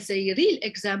Beirut as a real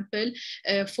example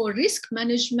for risk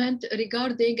management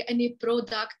regarding any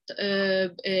product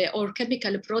or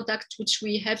chemical product which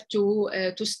we have to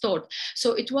store.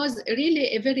 So it was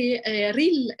really a very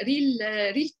real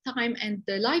time and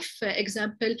life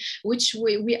example which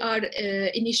we are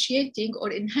initiating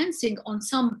or enhancing on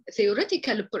some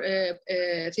theoretical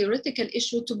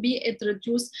issue to be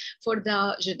introduced for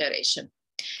the generation.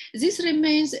 This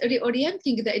remains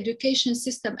reorienting the education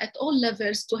system at all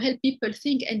levels to help people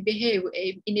think and behave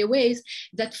in a ways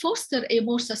that foster a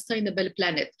more sustainable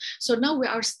planet. So now we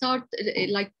are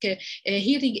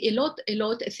hearing a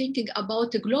lot thinking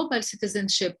about global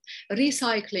citizenship,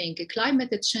 recycling,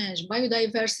 climate change,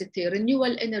 biodiversity,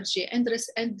 renewable energy, and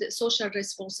social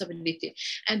responsibility.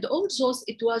 And all those,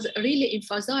 it was really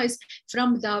emphasized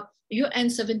from the UN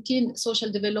 17 Social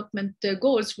Development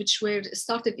Goals, which were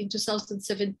started in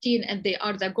 2017, and they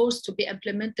are the goals to be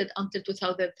implemented until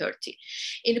 2030.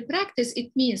 In practice,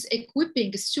 it means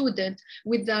equipping students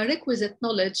with the requisite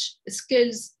knowledge,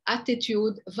 skills,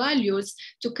 attitude, values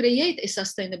to create a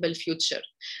sustainable future.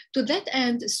 To that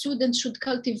end, students should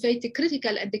cultivate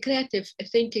critical and creative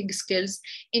thinking skills,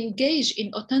 engage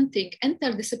in authentic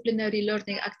interdisciplinary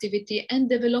learning activity, and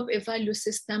develop a value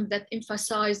system that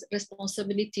emphasizes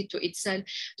responsibility to itself,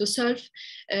 to serve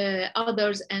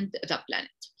others and the planet.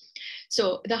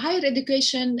 So the Higher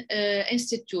Education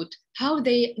Institute, how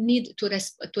they need to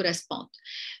respond.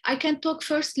 I can talk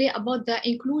firstly about the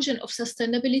inclusion of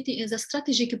sustainability in the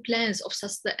strategic plans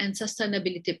and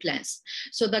sustainability plans.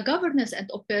 So the governance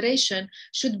and operation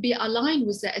should be aligned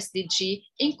with the SDG,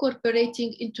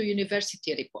 incorporating into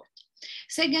university report.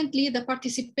 Secondly, the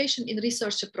participation in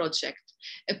research projects.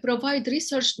 Provide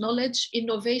research knowledge,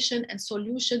 innovation, and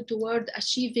solution toward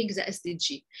achieving the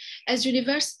SDG. As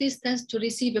universities tend to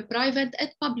receive private and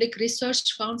public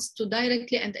research funds to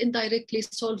directly and indirectly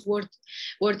solve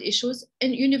world issues,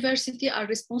 and universities are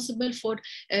responsible for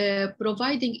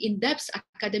providing in-depth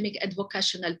academic and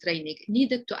vocational training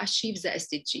needed to achieve the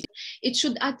SDG. It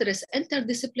should address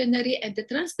interdisciplinary and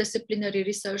transdisciplinary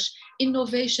research,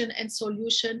 innovation and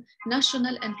solution,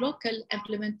 national and local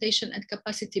implementation, and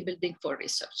capacity building for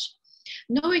research.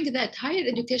 Knowing that higher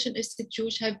education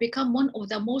institutes have become one of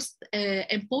the most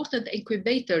important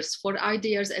incubators for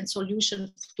ideas and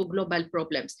solutions to global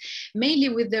problems, mainly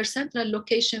with their central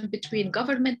location between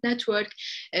government network,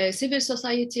 civil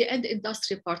society, and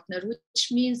industry partner,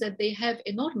 which means that they have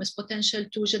enormous potential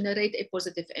to generate a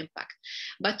positive impact.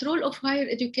 But role of higher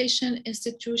education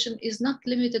institution is not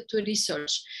limited to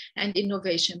research and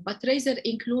innovation, but rather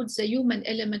includes the human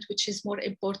element, which is more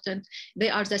important. They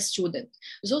are the student.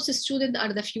 Those students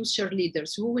are the future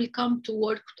leaders who will come to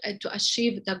work and to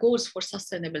achieve the goals for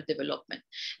sustainable development.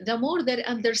 The more their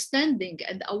understanding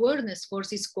and awareness for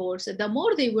these goals, the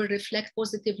more they will reflect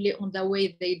positively on the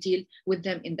way they deal with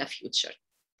them in the future.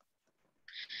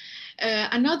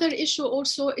 Another issue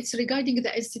also is regarding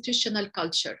the institutional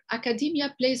culture.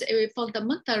 Academia plays a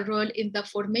fundamental role in the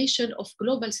formation of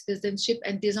global citizenship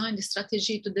and design a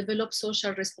strategy to develop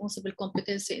social responsible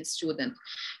competency in students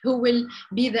who will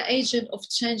be the agent of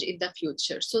change in the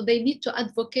future. So they need to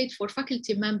advocate for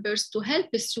faculty members to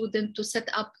help the student to set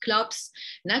up clubs,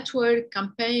 network,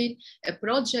 campaign,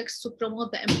 projects to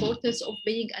promote the importance of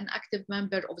being an active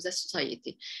member of the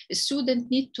society. Students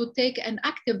need to take an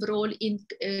active role in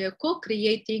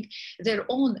co-creating their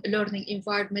own learning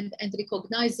environment and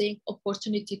recognizing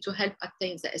opportunity to help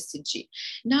attain the SDG.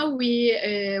 Now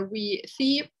we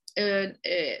see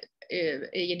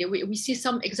we see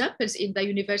some examples in the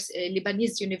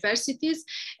Lebanese universities,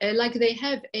 like they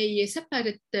have a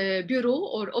separate bureau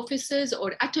or offices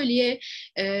or atelier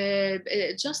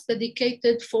just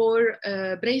dedicated for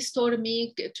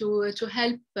brainstorming to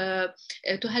help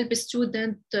a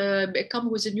student come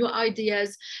with new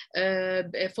ideas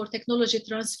for technology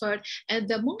transfer. And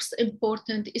the most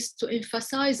important is to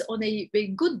emphasize on a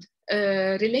good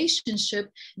relationship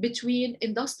between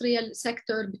industrial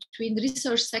sector, between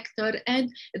research sector and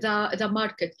the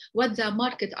market, what the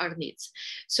market are needs.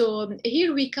 So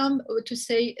here we come to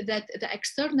say that the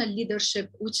external leadership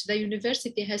which the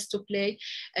university has to play,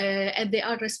 and they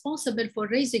are responsible for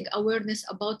raising awareness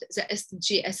about the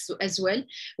SDG as well,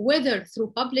 whether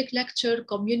through public lecture,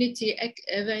 community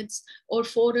events or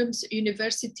forums.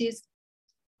 Universities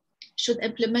should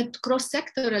implement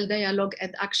cross-sectoral dialogue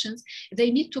and actions. They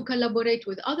need to collaborate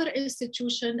with other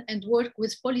institutions and work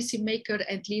with policymakers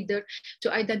and leaders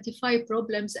to identify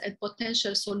problems and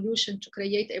potential solutions to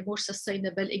create a more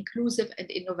sustainable, inclusive, and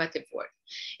innovative world.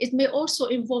 It may also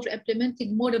involve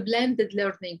implementing more blended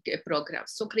learning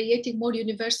programs, so creating more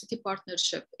university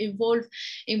partnership,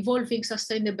 involving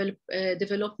sustainable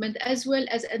development, as well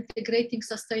as integrating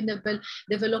sustainable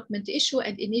development issue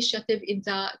and initiative in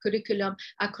the curriculum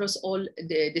across all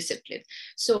the disciplines.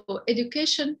 So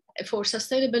education for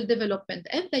sustainable development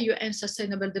and the UN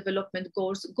Sustainable Development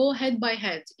Goals go hand by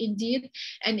hand. Indeed,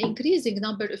 an increasing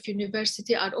number of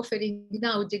universities are offering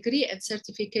now degree and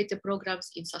certificate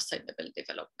programs in sustainable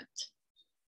development.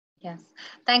 Yes,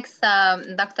 thanks,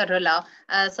 Dr. Rula.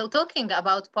 So talking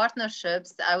about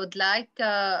partnerships, I would like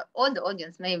all the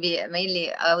audience,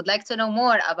 mainly, I would like to know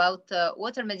more about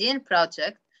Water Medine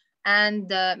project, and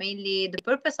mainly the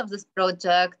purpose of this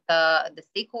project, the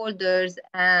stakeholders,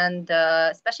 and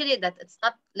especially that it's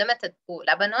not limited to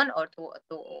Lebanon or to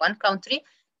one country.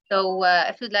 So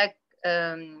if you'd like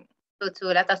to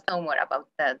let us know more about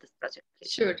this project,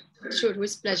 please. Sure,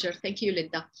 with pleasure. Thank you,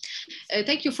 Linda.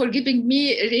 Thank you for giving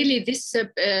me really this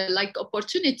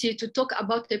opportunity to talk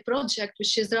about a project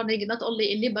which is running not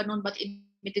only in Lebanon, but in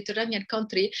Mediterranean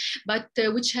country, but it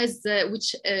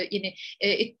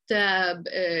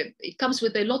comes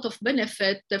with a lot of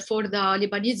benefit for the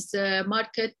Lebanese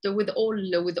market with all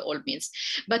means.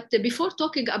 But before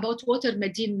talking about Water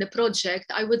Medine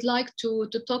project, I would like to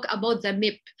talk about the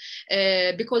MIP,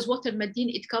 because Water Medine,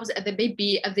 it comes as the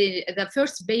baby, the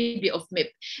first baby of MIP.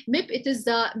 MIP, it is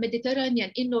the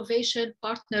Mediterranean Innovation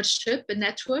Partnership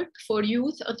Network for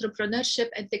Youth Entrepreneurship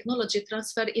and Technology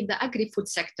Transfer in the Agri-Food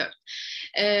sector.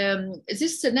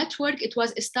 This network, it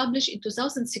was established in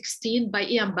 2016 by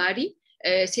Ian Barry,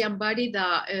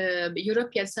 the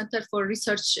European Center for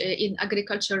Research in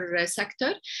Agriculture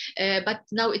sector, but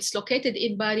now it's located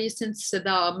in Bari since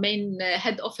the main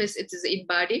head office it is in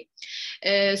Bari.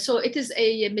 So it is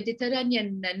a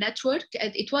Mediterranean network,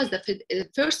 and it was the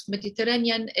first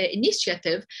Mediterranean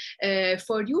initiative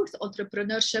for youth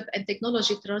entrepreneurship and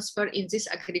technology transfer in this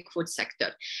agri-food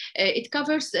sector. It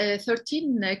covers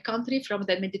 13 countries from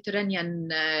the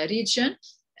Mediterranean region,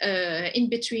 in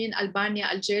between Albania,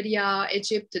 Algeria,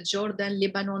 Egypt, Jordan,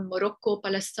 Lebanon, Morocco,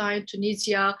 Palestine,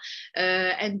 Tunisia,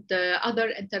 and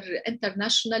other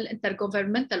international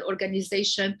intergovernmental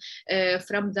organizations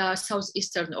from the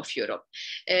southeastern of Europe.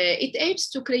 It aims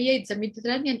to create the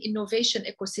Mediterranean innovation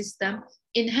ecosystem,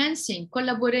 enhancing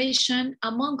collaboration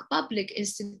among public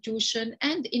institutions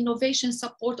and innovation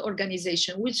support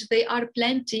organizations, which they are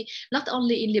plenty, not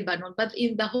only in Lebanon, but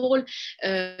in the whole,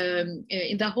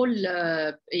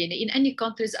 in any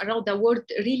countries around the world,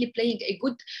 really playing a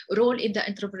good role in the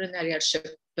entrepreneurship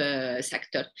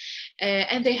sector.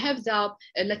 And they have the,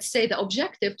 let's say, the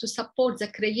objective to support the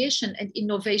creation and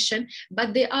innovation,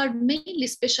 but they are mainly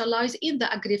specialized in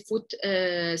the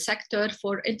agri-food sector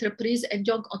for enterprise and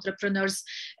young entrepreneurs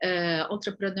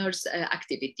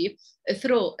activity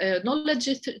through knowledge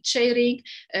sharing,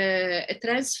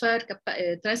 transfer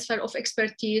of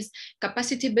expertise,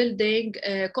 capacity building,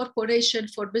 corporation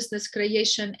for business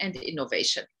creation and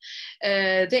innovation.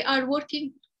 They are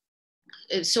working.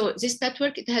 So this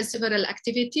network, it has several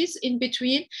activities in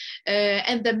between,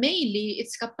 and mainly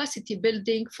it's capacity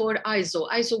building for ISO,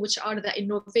 which are the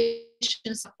innovation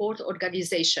support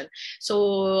organization.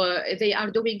 So they are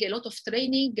doing a lot of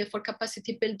training for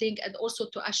capacity building and also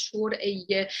to assure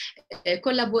a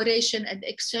collaboration and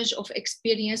exchange of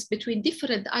experience between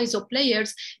different ISO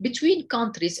players between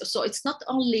countries. So it's not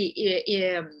only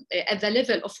at the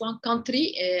level of one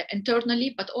country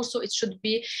internally, but also it should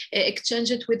be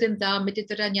exchanged within the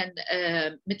Mediterranean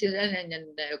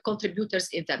contributors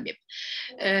in the MIP.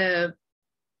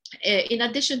 In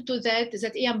addition to that,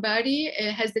 EMBARI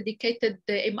has dedicated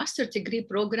a master degree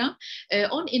program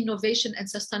on innovation and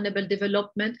sustainable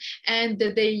development, and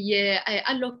they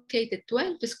allocated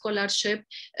 12 scholarships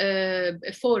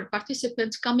for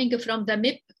participants coming from the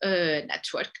MIP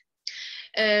network.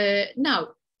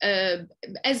 Now,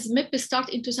 as MIP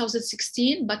started in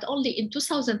 2016, but only in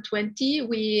 2020,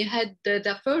 we had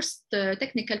the first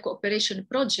technical cooperation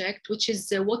project, which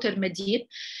is Water Medine.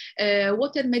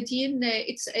 Water Medine,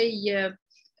 it's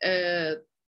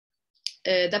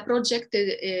the project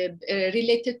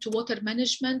related to water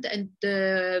management and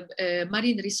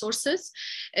marine resources.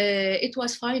 It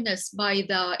was financed by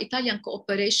the Italian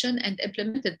cooperation and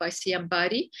implemented by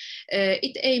EMBARI.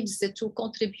 It aims to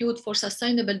contribute for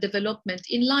sustainable development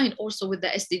in line also with the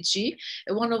SDG.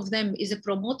 One of them is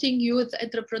promoting youth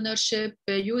entrepreneurship,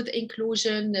 youth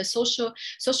inclusion,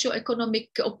 socio-economic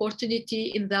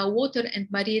opportunity in the water and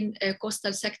marine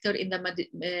coastal sector in the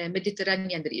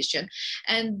Mediterranean region.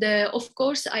 And of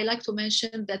course, I like to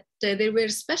mention that there were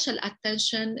special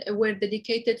attention were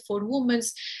dedicated for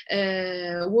women's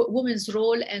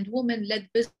role and women-led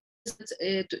business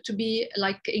to be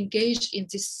like engaged in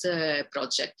this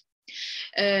project.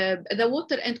 The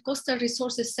water and coastal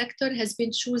resources sector has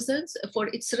been chosen for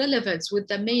its relevance with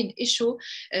the main issue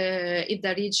in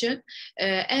the region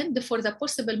and for the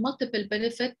possible multiple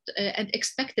benefit and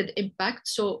expected impact.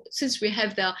 So since we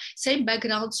have the same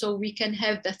background, so we can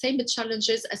have the same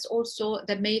challenges as also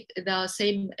the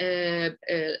same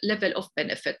level of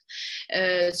benefit.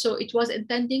 So it was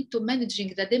intending to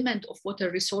managing the demand of water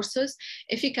resources,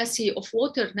 efficacy of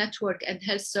water network and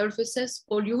health services,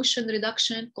 pollution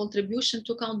reduction, contribution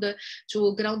to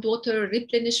groundwater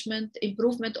replenishment,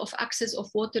 improvement of access of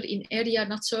water in area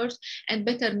not served, and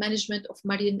better management of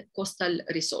marine coastal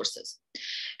resources.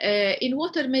 In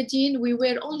Water Medine, we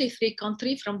were only 3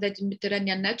 countries from the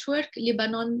Mediterranean network: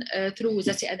 Lebanon through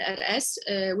the CNRS,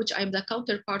 which I'm the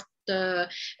counterpart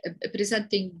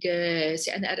presenting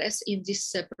CNRS in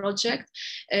this project.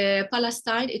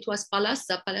 Palestine, it was PALAS,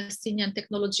 the Palestinian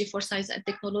Technology for Science and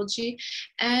Technology.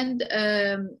 And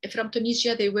from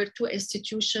Tunisia, there were 2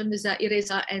 institutions, the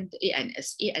IRESA and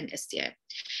ENSTA.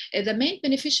 The main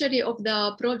beneficiary of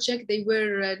the project, they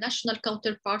were national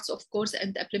counterparts, of course,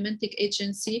 and implementing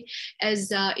agency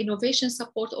as innovation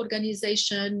support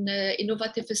organization,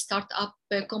 innovative startup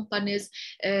companies,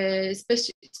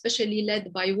 especially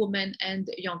led by women and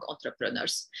young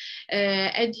entrepreneurs.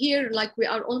 And here, like we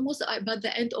are almost about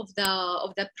the end of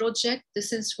the project.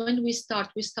 Since when we start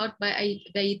by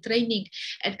training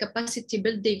and capacity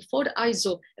building for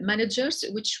ISO managers,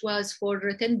 which was for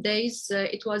 10 days.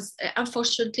 It was unfortunately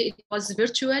it was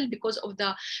virtual because of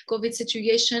the COVID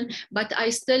situation, but I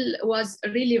still was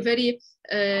really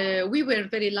we were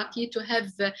very lucky to have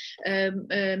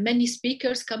many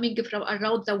speakers coming from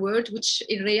around the world, which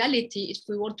in reality, if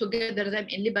we want to gather them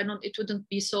in Lebanon, it wouldn't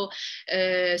be so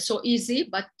easy.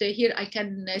 But here I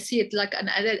can see it like an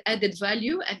added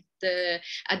value and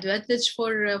advantage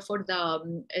for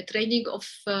the training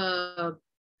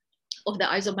of the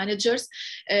ISO managers.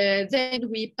 Then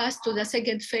we passed to the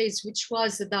second phase, which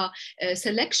was the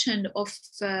selection of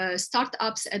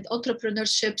startups and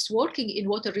entrepreneurships working in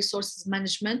water resources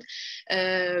management.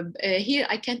 Here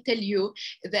I can tell you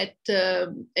that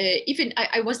even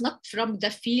I was not from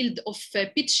the field of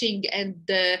pitching and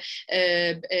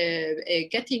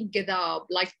getting the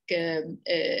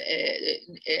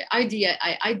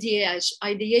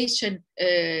ideation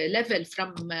level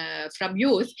from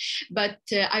youth, but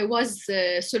I was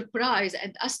surprised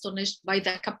and astonished by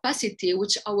the capacity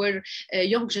which our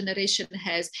young generation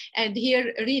has. And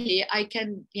here really I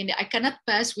cannot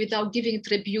pass without giving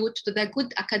tribute to the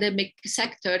good academic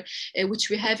sector which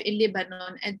we have in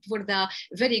Lebanon, and for the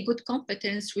very good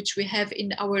competence which we have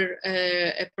in our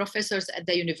professors at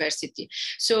the university.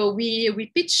 So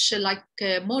we pitch like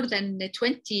more than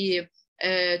 20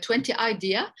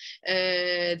 ideas.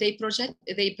 They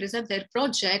present their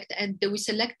project, and we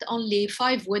select only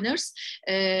 5 winners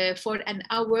for an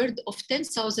award of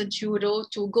 10,000 euro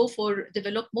to go for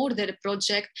develop more their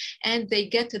project, and they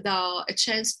get a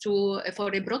chance for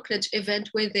a brokerage event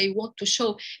where they want to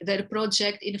show their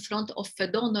project in front of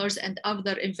donors and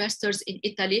other investors in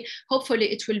Italy. Hopefully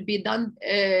it will be done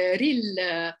real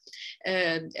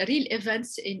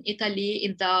events in Italy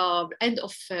in the end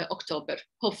of October,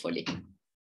 hopefully.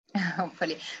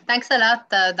 Hopefully. Thanks a lot,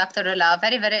 Dr. Rula.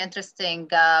 Very, very interesting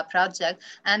project.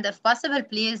 And if possible,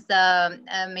 please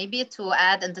maybe to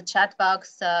add in the chat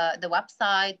box the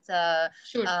website,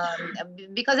 sure.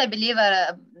 Because I believe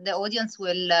the audience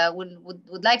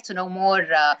would like to know more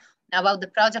about the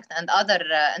project and other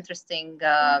interesting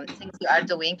things you are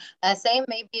doing. Same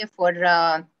maybe for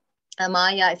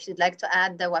Maya, if you'd like to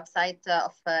add the website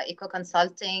of Eco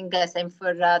Consulting, same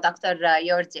for Dr.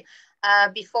 Yordi.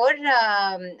 Thanks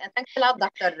a lot,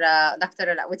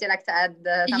 Dr. Would you like to add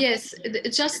something? Yes,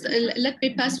 just let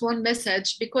me pass one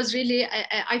message, because really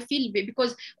I feel,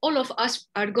 because all of us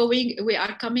we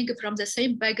are coming from the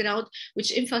same background,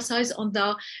 which emphasize on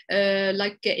the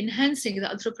enhancing the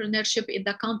entrepreneurship in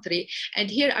the country. And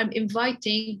here I'm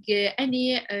inviting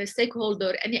any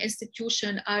stakeholder, any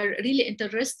institution are really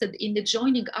interested in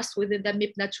joining us within the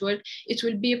MIP network. It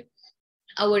will be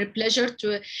our pleasure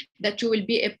that you will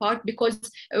be a part, because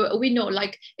we know,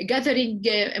 like, gathering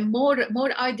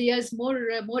more ideas,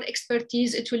 more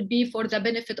expertise, it will be for the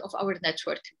benefit of our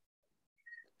network.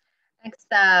 Thanks,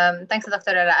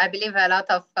 Dr. I believe a lot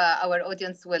of our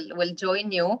audience will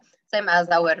join you, same as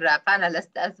our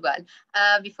panelists as well.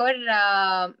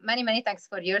 Many thanks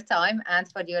for your time and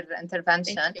for your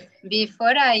intervention.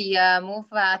 Before I move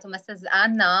to Mrs.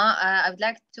 Anna, I would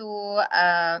like to,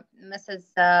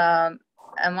 Mrs.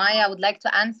 Maya, I would like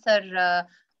to answer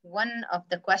one of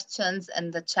the questions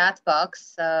in the chat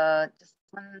box. Just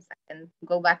 1 second,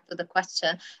 go back to the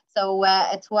question. So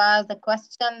it was a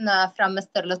question from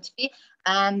Mr. Lutfi,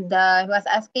 and he was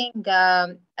asking,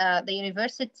 the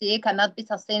university cannot be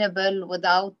sustainable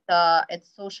without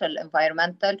its social,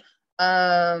 environmental.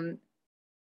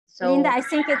 So, Linda, I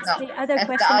think it's the other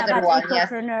question the other about one,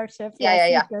 ecopreneurship.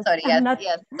 Yes. Sorry,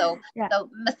 yes. So, yeah. So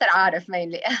Mr. Arif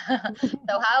mainly.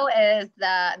 So how is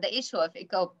the issue of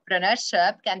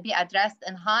ecopreneurship can be addressed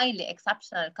in highly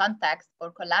exceptional context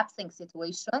or collapsing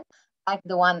situations like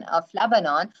the one of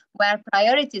Lebanon, where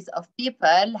priorities of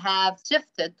people have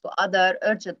shifted to other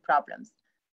urgent problems?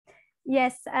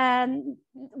 Yes,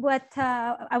 what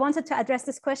I wanted to address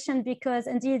this question because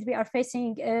indeed we are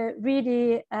facing a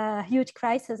really huge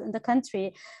crisis in the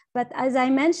country. But as I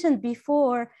mentioned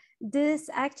before, this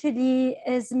actually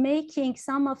is making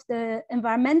some of the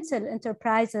environmental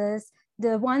enterprises,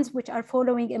 the ones which are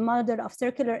following a model of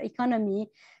circular economy,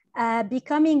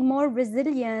 becoming more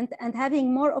resilient and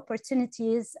having more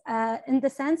opportunities in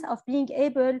the sense of being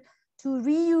able to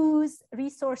reuse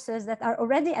resources that are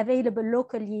already available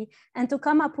locally and to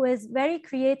come up with very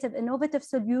creative, innovative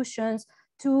solutions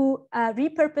to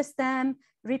repurpose them,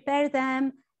 repair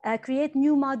them, create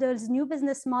new models, new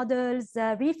business models,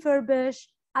 refurbish,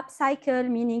 upcycle,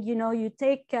 meaning, you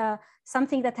take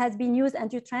something that has been used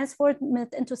and you transform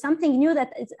it into something new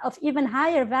that is of even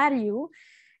higher value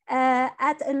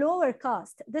at a lower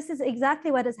cost. This is exactly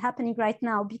what is happening right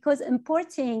now, because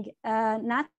importing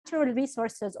natural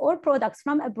resources or products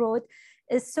from abroad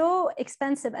is so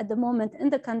expensive at the moment in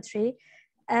the country.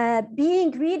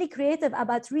 Being really creative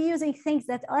about reusing things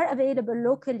that are available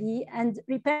locally and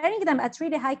repairing them at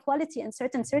really high quality in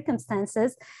certain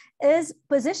circumstances is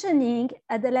positioning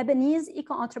the Lebanese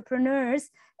eco-entrepreneurs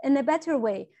in a better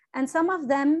way. And some of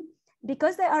them,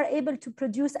 because they are able to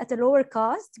produce at a lower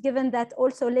cost, given that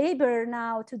also labor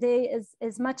now today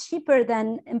is much cheaper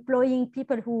than employing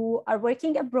people who are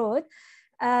working abroad,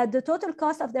 the total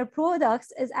cost of their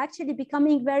products is actually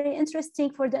becoming very interesting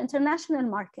for the international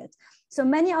market. So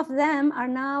many of them are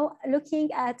now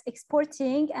looking at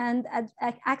exporting and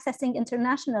at accessing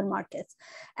international markets.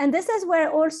 And this is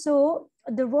where also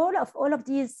the role of all of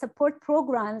these support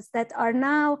programs that are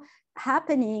now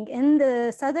happening in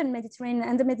the Southern Mediterranean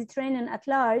and the Mediterranean at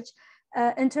large,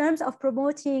 in terms of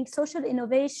promoting social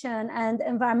innovation and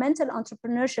environmental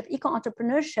entrepreneurship,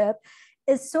 eco-entrepreneurship,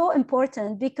 is so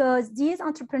important, because these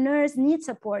entrepreneurs need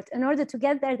support. In order to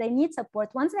get there, they need support.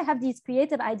 Once they have these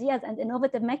creative ideas and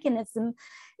innovative mechanisms,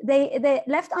 they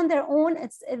left on their own,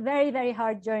 it's a very, very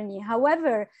hard journey.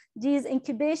 However, these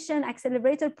incubation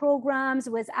accelerator programs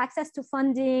with access to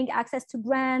funding, access to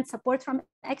grants, support from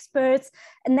experts,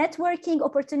 networking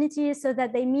opportunities so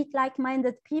that they meet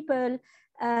like-minded people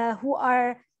who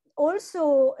are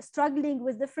also struggling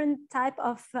with different type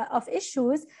of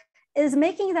issues, is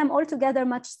making them all together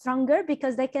much stronger,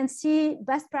 because they can see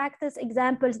best practice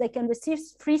examples, they can receive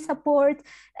free support,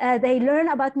 they learn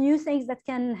about new things that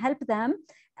can help them.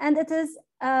 And it is,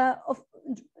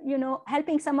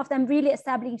 helping some of them really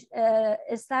establish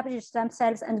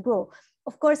themselves and grow.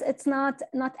 Of course, it's not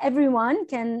everyone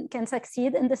can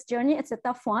succeed in this journey. It's a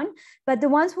tough one, but the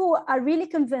ones who are really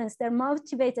convinced, they're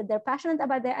motivated, they're passionate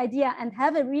about their idea and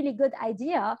have a really good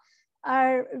idea,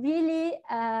 are really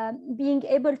being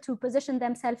able to position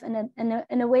themselves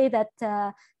in a way that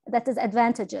is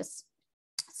advantageous.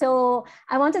 So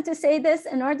I wanted to say this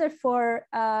in order for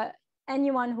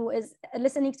anyone who is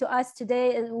listening to us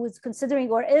today, who is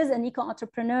considering or is an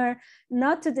eco-entrepreneur,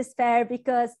 not to despair,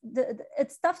 because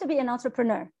it's tough to be an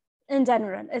entrepreneur in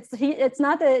general. It's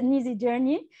not an easy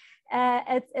journey.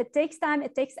 It takes time,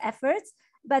 it takes effort.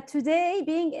 But today,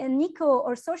 being an eco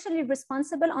or socially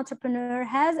responsible entrepreneur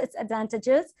has its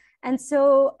advantages. And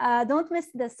so don't miss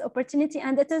this opportunity.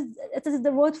 And it is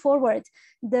the road forward.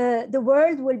 The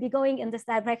world will be going in this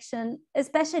direction,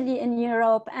 especially in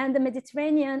Europe and the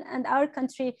Mediterranean, and our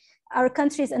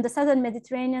countries in the Southern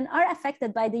Mediterranean are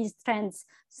affected by these trends.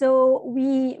 So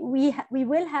we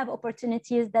will have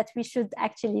opportunities that we should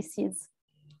actually seize.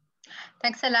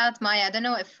 Thanks a lot, Maya. I don't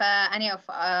know if any of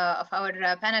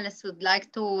our panelists would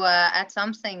like to add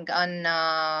something on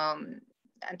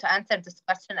and to answer this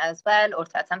question as well, or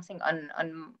to add something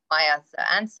on Maya's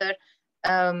answer.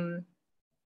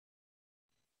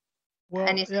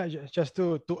 Well, yeah, just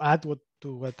to add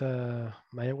to what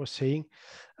Maya was saying,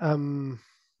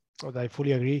 I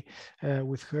fully agree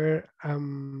with her.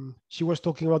 She was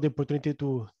talking about the opportunity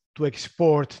to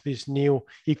export these new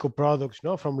eco products,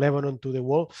 from Lebanon to the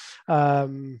world.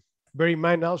 Bear in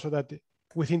mind also that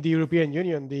within the European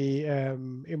Union, the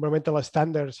environmental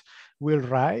standards will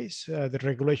rise. The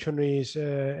regulation is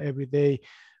every day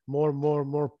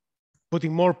more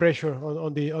putting more pressure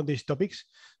on these topics,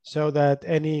 so that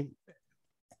any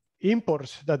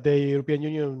imports that the European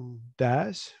Union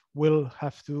does will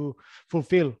have to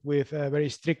fulfill with very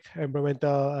strict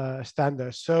environmental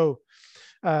standards. So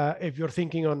if you're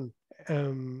thinking on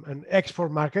an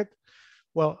export market,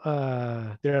 well,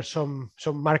 there are some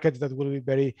markets that will be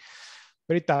very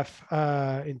tough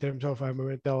in terms of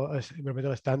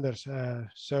environmental standards.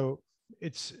 So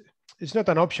it's not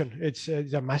an option. It's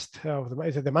a must.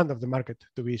 It's a demand of the market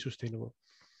to be sustainable.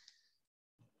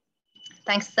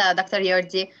 Thanks, Dr.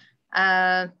 Yordi.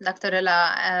 Dr.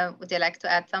 Rilla, would you like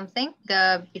to add something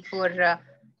before?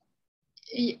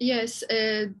 Yes,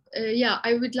 yeah,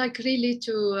 I would like really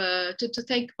to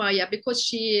thank Maya, because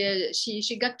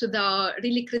she got to the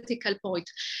really critical point.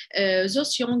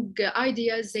 Those young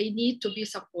ideas, they need to be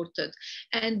supported,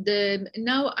 and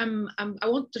now I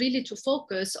want really to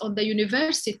focus on the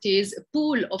universities'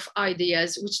 pool of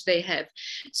ideas which they have.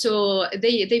 So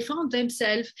they found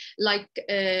themselves like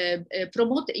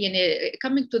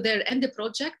coming to their end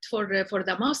project for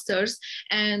the masters,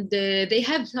 and they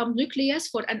have some nucleus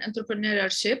for an entrepreneurial,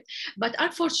 but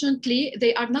unfortunately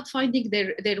they are not finding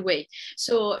their way.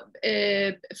 So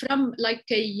from like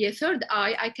a third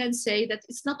eye, I can say that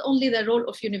it's not only the role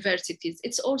of universities,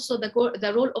 it's also the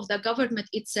role of the government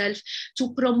itself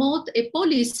to promote a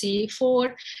policy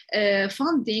for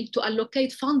funding, to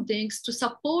allocate fundings to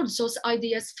support those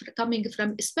ideas coming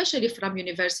from, especially from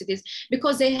universities,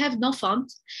 because they have no fund.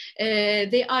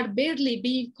 They are barely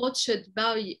being coached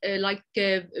by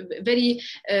very,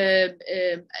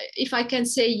 if I can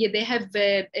say, they have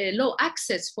low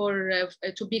access for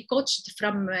to be coached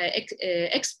from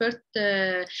expert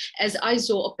as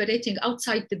ISO operating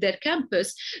outside their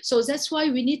campus. So that's why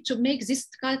we need to make this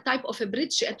type of a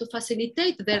bridge and to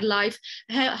facilitate their life,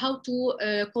 how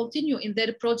to continue in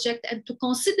their project, and to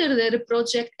consider their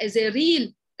project as a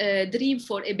real dream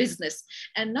for a business,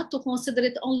 and not to consider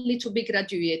it only to be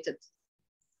graduated.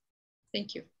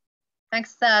 Thank you.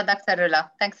 Thanks, Dr. Rula.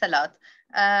 Thanks a lot.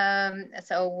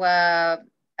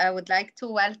 I would like to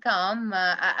welcome,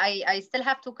 I still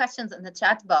have 2 questions in the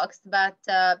chat box, but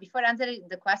before answering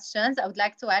the questions, I would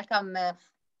like to welcome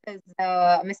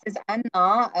Mrs.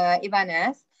 Anna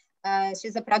Ibanez.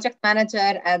 She's a project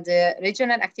manager at the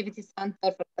Regional Activities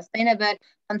Center for Sustainable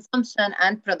Consumption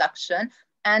and Production.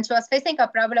 And she was facing a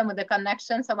problem with the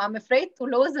connection, so I'm afraid to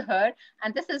lose her.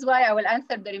 And this is why I will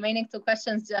answer the remaining 2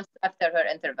 questions just after her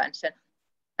intervention.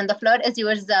 And the floor is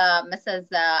yours, Mrs.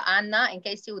 Anna, in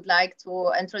case you would like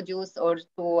to introduce or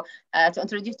to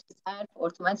introduce yourself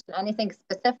or to mention anything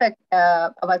specific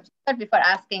about yourself before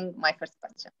asking my first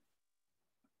question.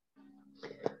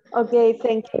 Okay,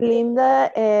 thank you,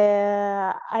 Linda.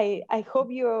 I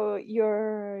hope you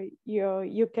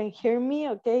can hear me.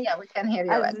 Okay. Yeah, we can hear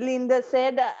you. As Linda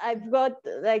said, I've got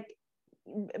like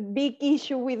big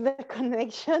issue with the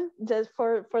connection just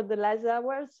for the last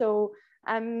hour, so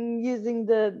I'm using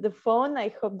the phone. I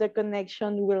hope the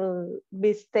connection will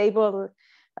be stable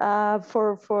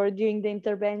for during the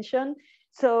intervention.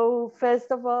 So first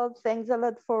of all, thanks a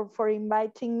lot for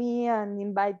inviting me and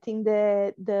inviting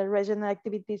the Regional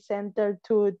Activity Center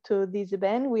to this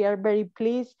event. We are very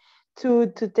pleased to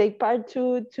take part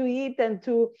to it and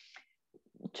to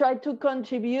try to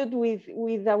contribute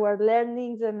with our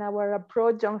learnings and our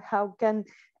approach on how can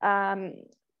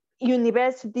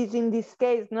universities in this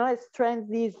case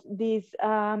strengthen this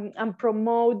and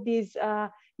promote this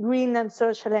green and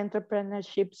social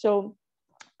entrepreneurship. So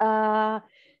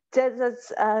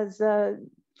just as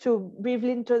to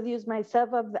briefly introduce myself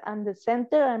and the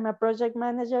center, I'm a project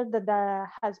manager that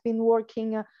has been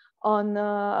working on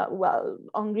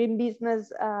on green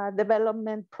business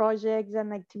development projects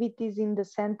and activities in the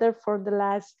center for the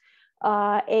last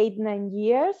 8-9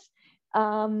 years.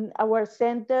 Our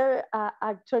center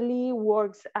actually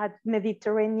works at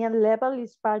Mediterranean level.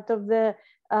 It's part of the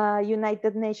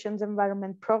United Nations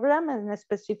Environment Program, and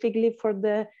specifically for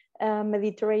the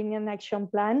Mediterranean Action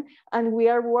Plan. And we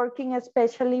are working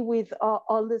especially with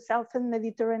all the Southern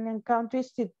Mediterranean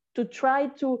countries to try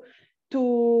to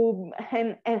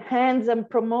enhance and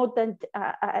promote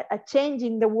a change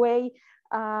in the way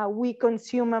we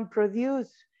consume and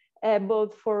produce,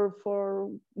 both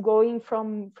for going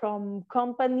from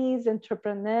companies,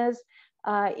 entrepreneurs,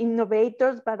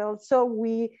 innovators, but also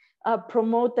we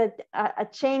promoted a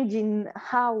change in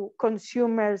how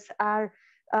consumers are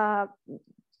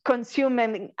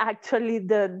consuming actually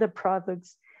the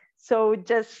products. So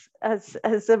just as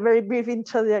a very brief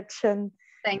introduction.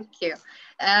 Thank you.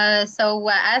 As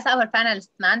our panelists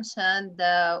mentioned,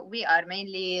 we are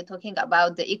mainly talking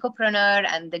about the ecopreneur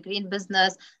and the green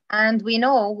business. And we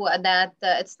know that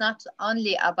it's not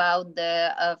only about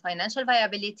the financial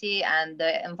viability and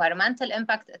the environmental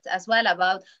impact, it's as well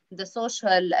about the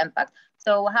social impact.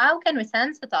 So how can we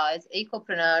sensitize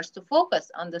ecopreneurs to focus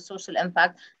on the social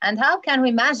impact, and how can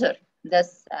we measure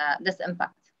this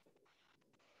impact?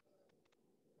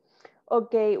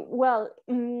 Okay, well,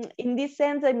 in this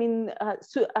sense, I mean,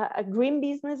 a green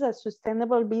business, a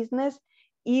sustainable business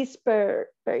is per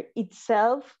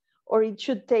itself, or it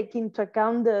should take into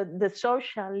account the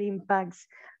social impacts.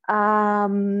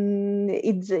 When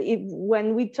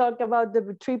we talk about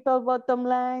the triple bottom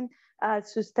line,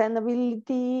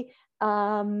 sustainability,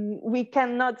 we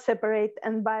cannot separate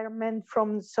environment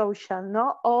from social,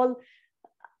 no?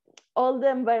 All the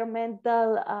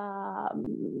environmental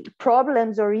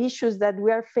problems or issues that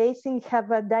we are facing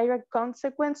have a direct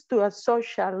consequence to a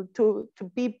social, to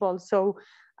people. So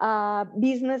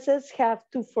businesses have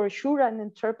to, for sure, and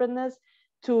entrepreneurs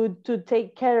to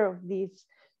take care of this.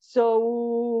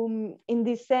 So in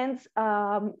this sense,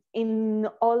 in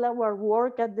all our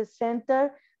work at the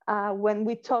center, when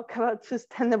we talk about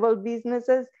sustainable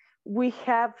businesses, we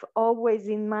have always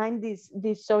in mind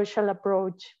this social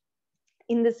approach.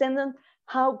 In the sense,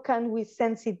 how can we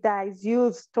sensitize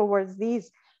youth towards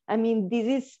this? I mean, this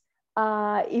is,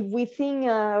 if we think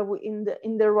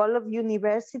in the role of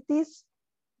universities,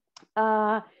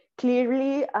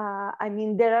 clearly, I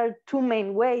mean, there are two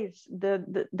main ways.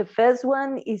 The first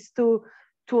one is to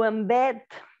embed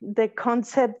the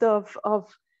concept of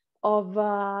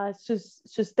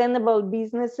sustainable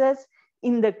businesses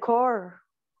in the core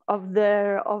of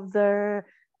their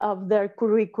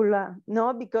curricula,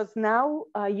 no? Because now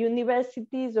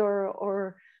universities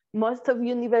or most of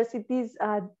universities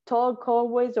talk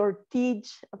always or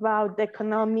teach about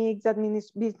economics,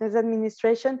 business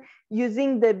administration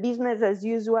using the business as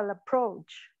usual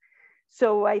approach.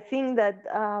 So I think that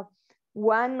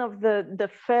one of the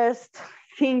first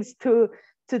things to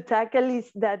tackle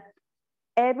is that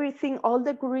all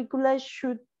the curricula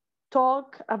should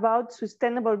talk about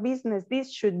sustainable business.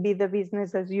 This should be the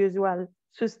business as usual.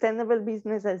 Sustainable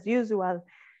business as usual.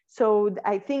 So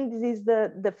I think this is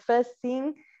the first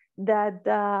thing that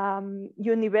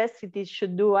universities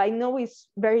should do. I know it's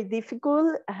very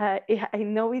difficult. I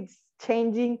know it's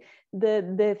changing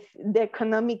the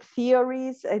economic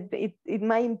theories. It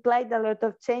might imply a lot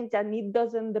of change, and it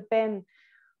doesn't depend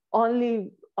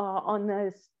only on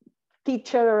a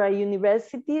teacher or a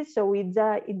university. So it's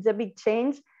a big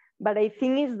change. But I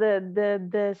think it's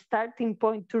the starting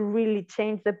point to really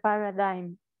change the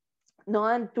paradigm, no,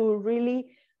 and to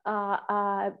really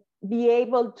be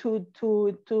able to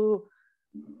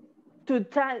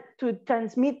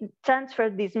transfer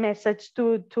this message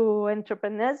to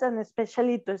entrepreneurs and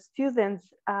especially to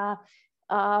students.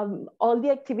 All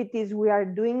the activities we are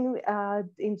doing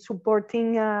in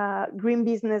supporting green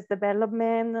business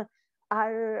development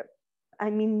are, I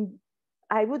mean,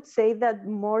 I would say that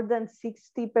more than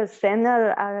 60%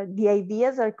 are the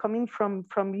ideas are coming from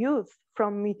youth,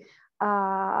 from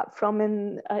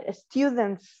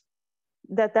students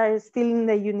that are still in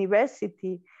the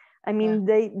university. I mean,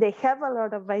 they have a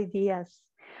lot of ideas.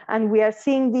 And we are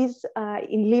seeing this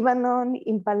in Lebanon,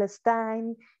 in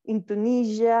Palestine, in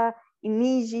Tunisia, in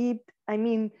Egypt. I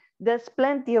mean, there's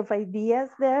plenty of ideas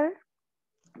there,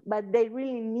 but they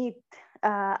really need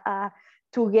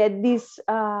to get this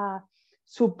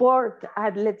support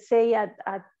at, let's say, at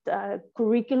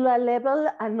curricular level,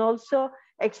 and also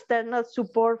external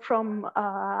support from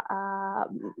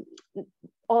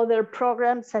other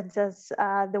programs, such as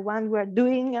the one we're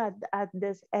doing at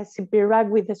the SCP-RAC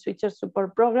with the Switcher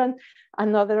Support Program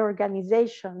and other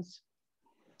organizations.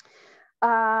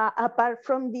 apart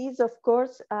from this, of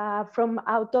course, from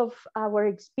out of our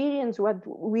experience, what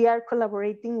we are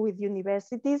collaborating with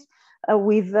universities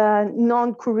with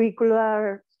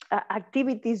non-curricular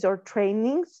activities or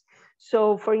trainings.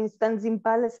 So for instance, in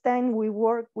Palestine, we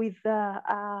work with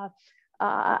a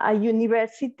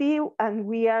university, and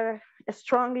we are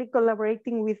strongly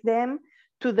collaborating with them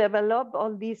to develop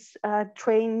all these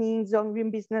trainings on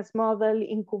green business model,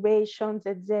 incubations,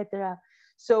 etc.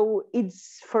 So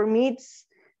for me,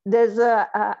 there's a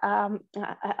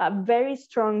very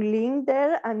strong link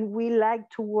there, and we like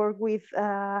to work with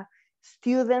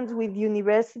students, with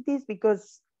universities,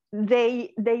 because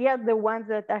they are the ones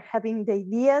that are having the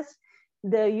ideas.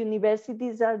 The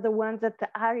universities are the ones that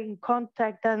are in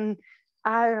contact and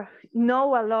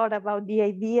know a lot about the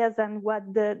ideas and what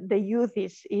the youth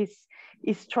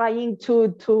is trying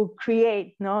to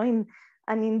create, no? And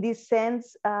in this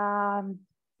sense,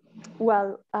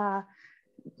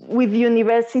 with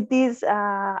universities,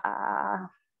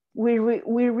 we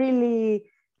really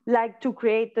like to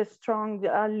create a strong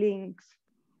links.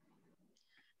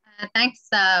 Thanks,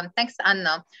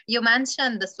 Anna. You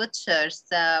mentioned the Switchers,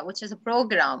 which is a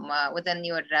program within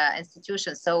your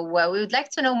institution. So we would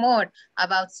like to know more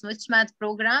about SwitchMed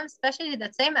program, especially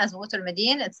the same as Water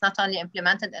Medine. It's not only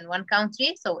implemented in one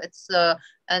country, so it's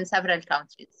in several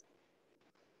countries.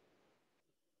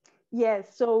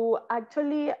 Yes, so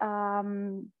actually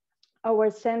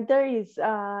our center is,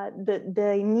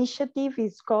 the initiative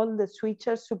is called the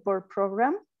Switcher Support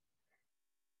Program.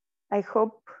 I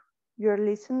hope you're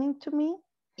listening to me.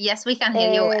 Yes, we can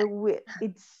hear you.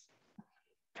 It's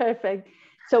perfect.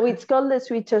 So it's called the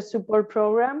Switcher Support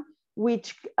Program,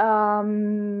 which,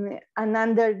 and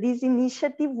under this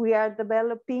initiative, we are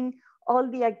developing all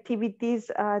the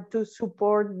activities to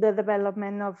support the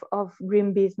development of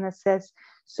green businesses.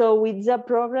 So it's a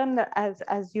program that,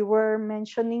 as you were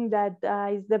mentioning, that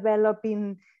is developed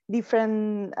in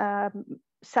different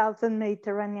Southern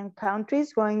Mediterranean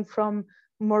countries, going from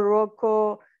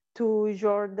Morocco to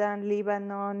Jordan,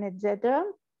 Lebanon, etc.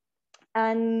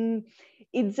 And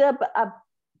it's a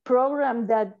program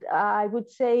that I would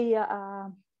say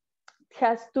it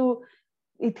has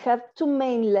two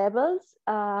main levels.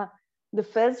 The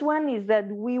first one is that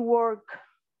we work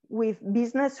with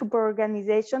business super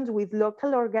organizations, with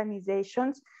local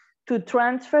organizations, to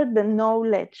transfer the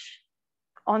knowledge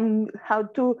on how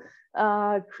to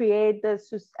create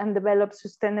and develop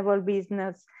sustainable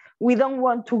business. We don't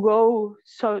want to go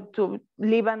to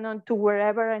Lebanon, to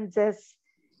wherever, and just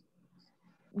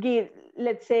give,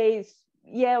 let's say,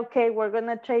 yeah, okay, we're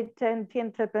gonna train 20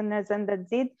 entrepreneurs and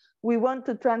that's it. We want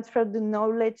to transfer the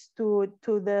knowledge to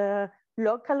the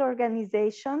local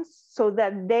organizations so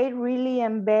that they really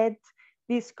embed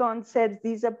these concepts,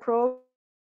 these approach.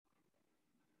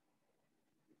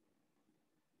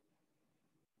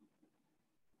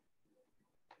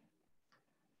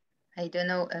 I don't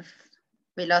know if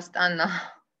we lost Anna.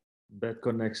 Bad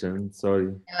connection,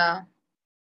 sorry. Yeah.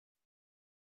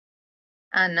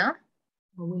 Anna?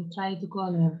 We'll try to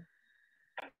call her.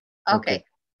 Okay.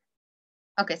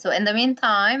 Okay, so in the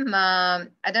meantime, I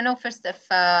don't know first if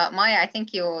Maya, I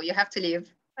think you have to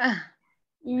leave.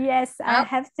 Yes, I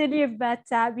have to leave, but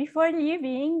before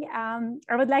leaving,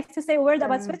 I would like to say a word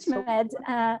about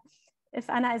SwitchMed, if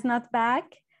Anna is not back.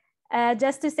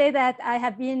 Just to say that I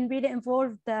have been really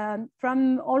involved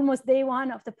from almost day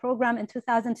one of the program in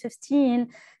 2015,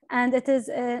 and it is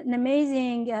an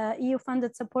amazing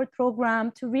EU-funded support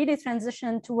program to really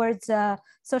transition towards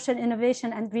social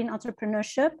innovation and green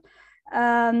entrepreneurship.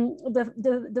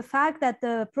 The fact that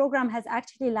the program has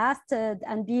actually lasted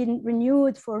and been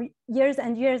renewed for years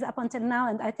and years up until now,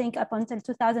 and I think up until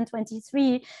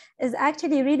 2023, is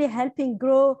actually really helping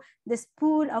grow this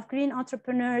pool of green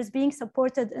entrepreneurs being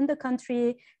supported in the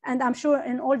country, and I'm sure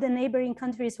in all the neighboring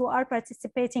countries who are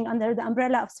participating under the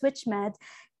umbrella of SwitchMed,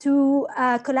 to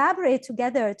collaborate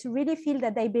together, to really feel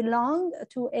that they belong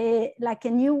to a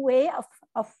new way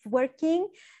of working,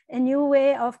 a new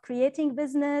way of creating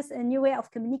business, a new way of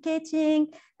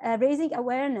communicating, raising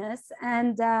awareness.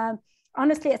 And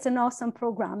honestly, it's an awesome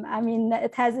program. I mean,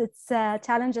 it has its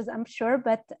challenges, I'm sure,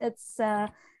 but it's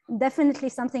definitely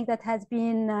something that has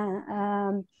been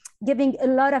giving a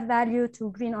lot of value to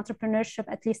green entrepreneurship,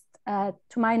 at least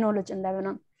to my knowledge in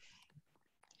Lebanon.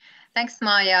 Thanks,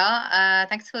 Maya.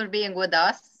 Thanks for being with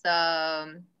us.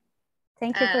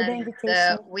 Thank you for the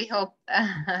invitation. We hope,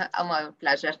 my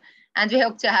pleasure. And we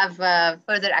hope to have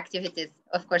further activities,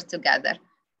 of course, together.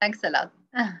 Thanks a lot.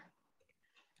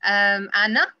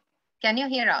 Anna, can you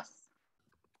hear us?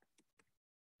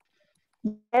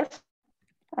 Yes,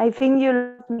 I think you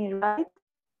lost me, right?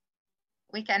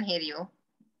 We can hear you.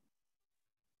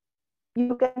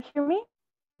 You can hear me?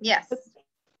 Yes.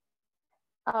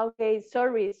 Okay,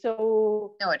 sorry.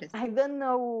 So No worries. I don't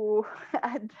know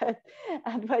at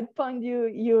what point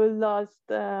you lost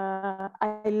I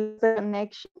lost the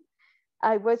connection.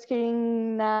 I was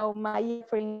hearing now Maya,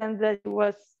 for instance, that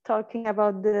was talking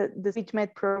about the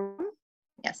SwitchMed program.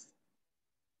 Yes.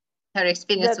 Her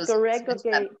experience That's correct.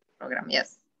 Okay. Program.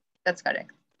 Yes, that's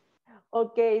correct.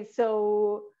 Okay,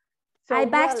 so I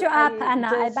backed you up, Anna.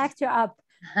 I backed you up.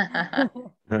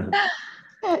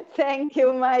 Thank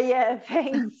you, Maya.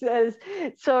 Thanks.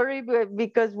 Sorry,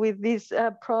 because with these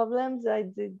problems,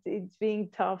 it's being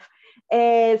tough.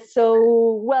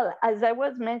 So, well, as I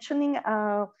was mentioning,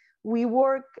 we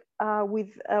work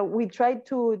we try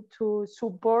to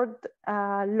support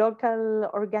local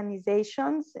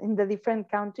organizations in the different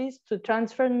countries to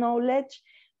transfer knowledge,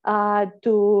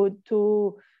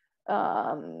 to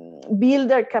build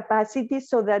their capacity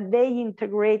so that they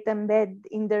integrate and embed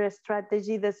in their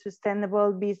strategy the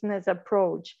sustainable business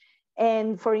approach.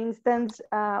 And for instance,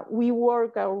 we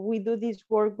do this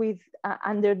work with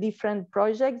under different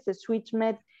projects. The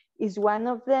SwitchMed is one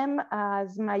of them,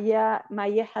 as Maya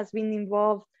has been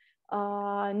involved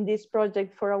in this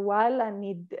project for a while,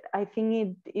 and I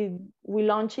think we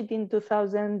launched it in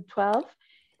 2012.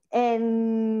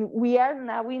 And we are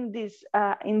now in this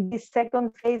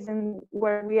second phase, and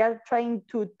where we are trying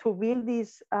to build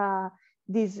this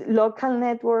local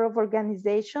network of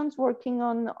organizations working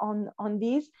on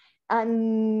this,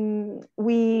 and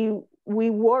we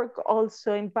work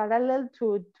also in parallel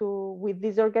with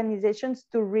these organizations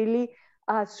to really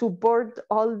support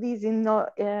all these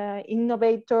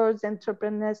innovators,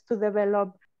 entrepreneurs to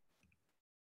develop.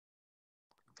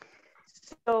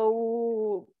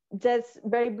 So just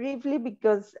very briefly,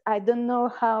 because I don't know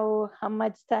how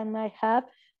much time I have,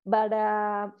 but we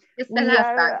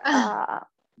are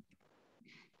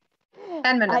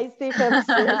 10 minutes. I still have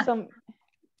some.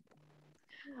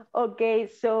 Okay,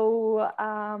 so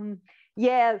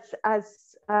yes,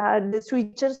 as the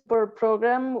Switchers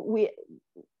Program,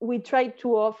 we try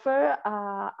to offer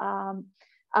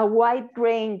a wide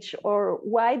range, or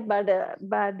wide, but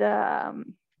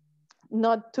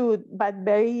not too, but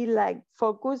very like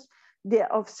focused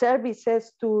of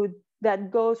services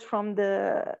that goes from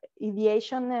the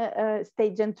ideation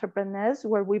stage entrepreneurs,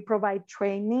 where we provide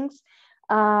trainings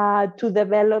to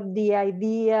develop the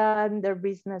idea and their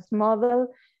business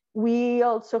model. We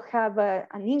also have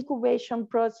an incubation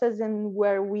process, and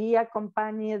where we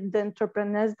accompany the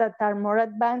entrepreneurs that are more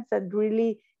advanced, that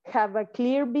really have a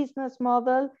clear business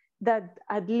model that,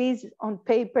 at least on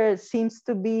paper, seems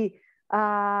to be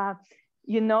that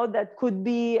could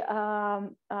be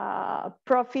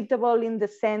profitable, in the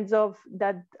sense of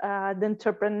that the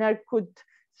entrepreneur could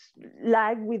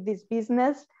live with this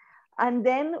business. And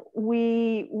then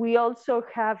we also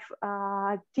have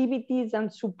activities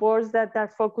and supports that are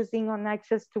focusing on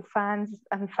access to funds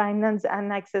and finance,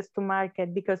 and access to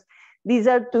market, because these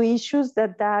are two issues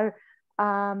that are,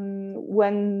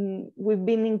 when we've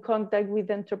been in contact with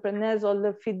entrepreneurs, all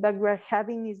the feedback we're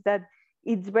having is that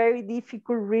it's very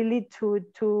difficult really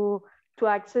to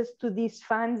access to these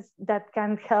funds that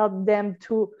can help them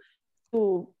to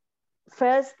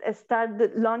first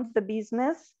launch the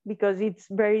business, because it's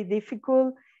very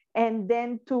difficult, and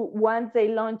then once they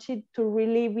launch it, to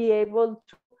really be able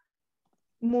to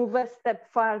move a step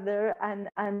further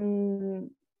and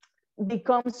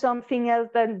become something else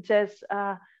than just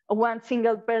one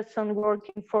single person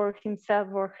working for himself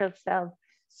or herself.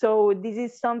 So this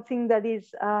is something that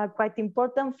is quite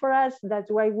important for us.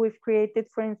 That's why we've created,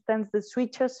 for instance, the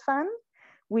Switchers Fund,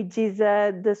 which is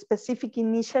the specific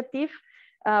initiative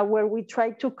where we try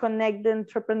to connect the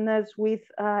entrepreneurs with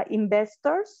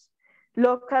investors,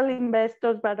 local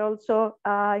investors, but also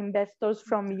investors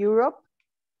from Europe.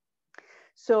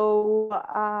 So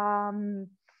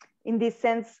in this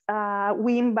sense,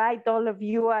 we invite all of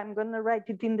you, I'm gonna write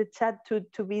it in the chat, to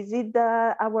visit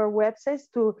our websites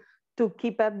to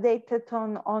keep updated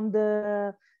on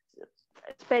the,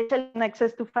 especially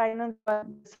access to finance,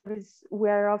 service we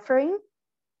are offering.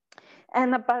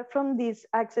 And apart from this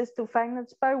access to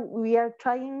finance part, we are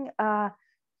trying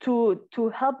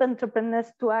to help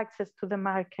entrepreneurs to access to the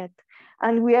market.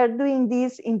 And we are doing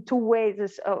this in two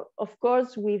ways, of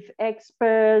course, with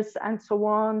experts and so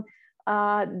on,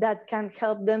 that can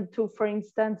help them to, for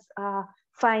instance,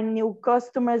 find new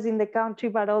customers in the country,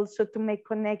 but also to make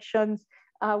connections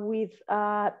with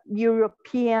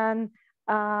European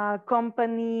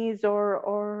companies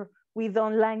or with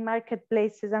online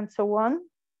marketplaces and so on.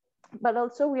 But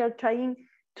also we are trying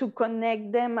to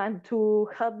connect them and to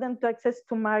help them to access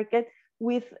to market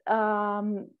with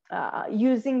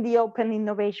using the open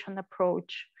innovation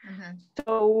approach.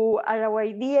 So our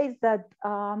idea is that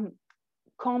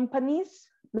companies,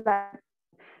 that,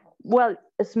 well,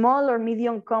 small or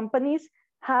medium companies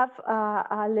have,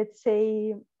 let's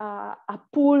say, a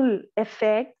pull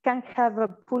effect, can have a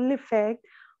pull effect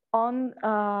on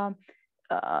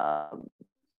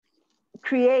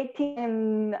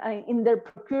creating in their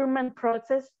procurement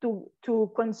process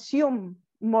to consume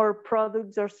more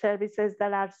products or services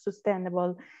that are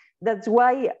sustainable. That's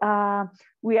why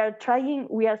we are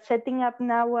setting up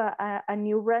now a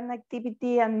new brand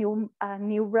activity, a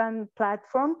new brand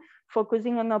platform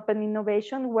focusing on open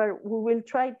innovation, where we will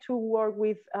try to work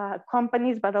with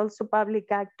companies, but also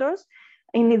public actors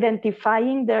in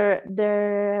identifying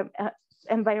their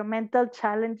environmental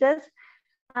challenges.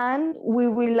 And we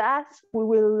will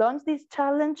launch this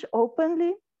challenge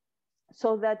openly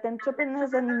so that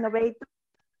entrepreneurs and innovators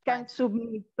can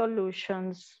submit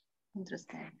solutions.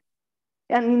 Interesting.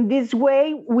 And in this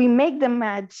way, we make the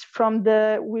match from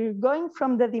we're going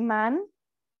from the demand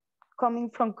coming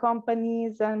from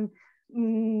companies and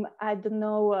I don't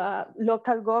know,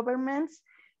 local governments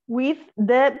with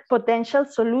the potential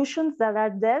solutions that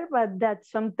are there, but that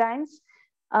sometimes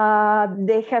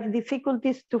they have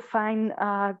difficulties to find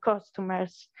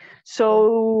customers.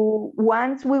 So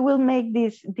once we will make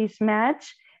this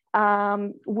match,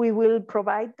 we will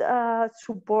provide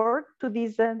support to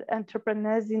these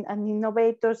entrepreneurs and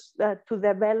innovators to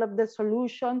develop the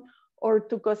solution or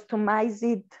to customize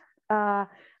it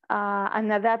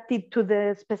and adapt it to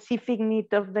the specific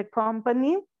need of the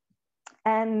company.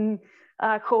 And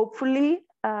hopefully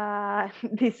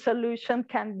this solution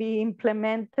can be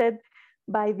implemented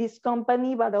by this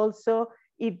company, but also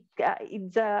it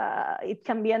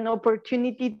can be an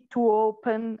opportunity to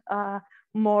open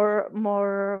more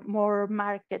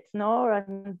markets, no,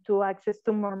 and to access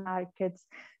to more markets.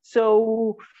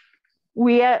 So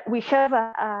we have,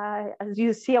 as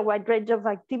you see, a wide range of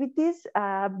activities,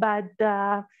 but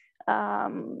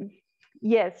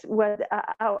yes, what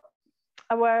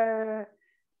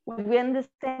we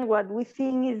understand, what we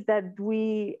think is that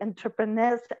we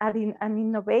entrepreneurs and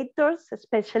innovators,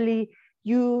 especially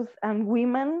youth and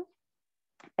women,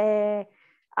 are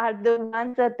the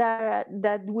ones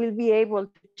that will be able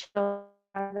to show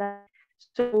that.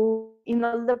 So in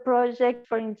all the projects,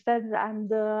 for instance, I'm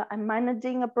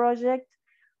managing a project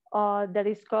that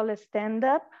is called Stand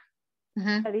Up,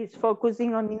 that is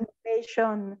focusing on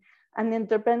innovation and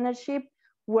entrepreneurship,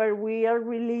 where we are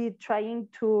really trying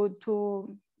to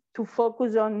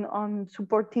focus on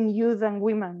supporting youth and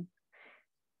women,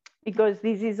 because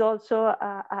this is also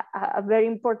a very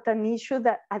important issue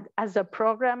that as a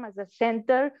program, as a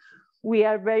center, we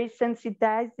are very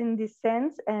sensitized in this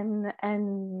sense. And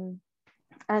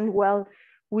well,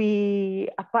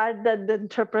 apart that the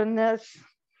entrepreneurs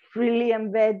really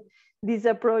embed this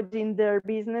approach in their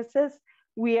businesses,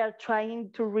 we are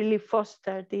trying to really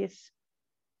foster this.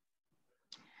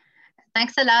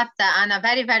 Thanks a lot, Anna.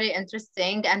 Very, very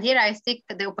interesting. And here I take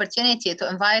the opportunity to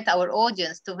invite our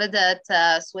audience to visit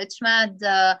SwitchMed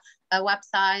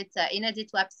website,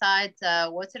 Inedit website,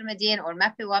 Watermedine or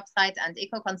MAPI website, and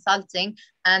Eco Consulting.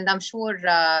 And I'm sure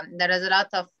there is a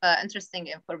lot of interesting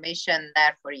information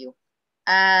there for you.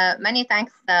 Many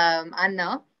thanks,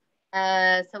 Anna.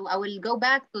 So I will go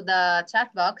back to the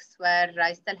chat box where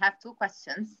I still have 2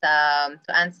 questions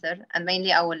to answer. And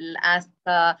mainly I will ask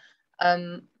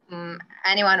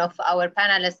any one of our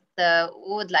panelists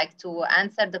who would like to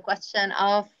answer the question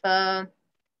of,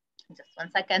 just 1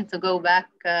 second to go back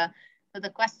to the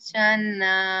question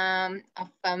of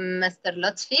Mr.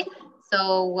 Lutfi.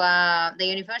 So the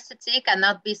university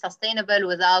cannot be sustainable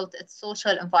without its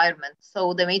social environment.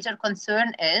 So the major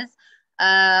concern is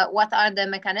what are the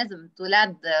mechanisms to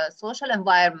let the social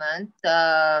environment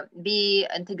be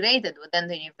integrated within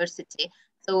the university?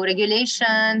 So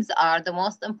regulations are the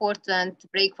most important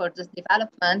break for this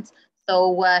development.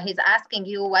 So he's asking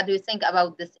you, what do you think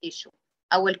about this issue?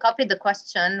 I will copy the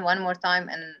question 1 more time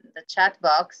in the chat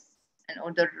box in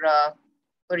order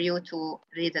for you to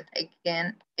read it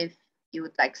again, if you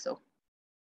would like so.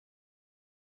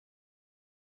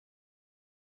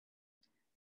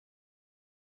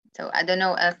 So I don't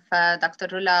know if Dr.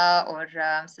 Rula or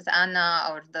Mrs. Anna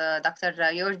or Dr.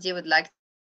 Yordi would like.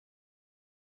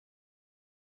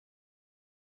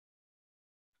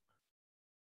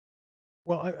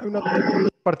 Well, I'm not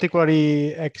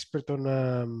particularly expert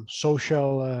on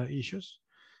social issues,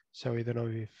 so I don't know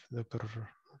if Dr.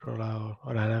 Rola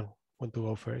or Anna want to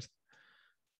go first.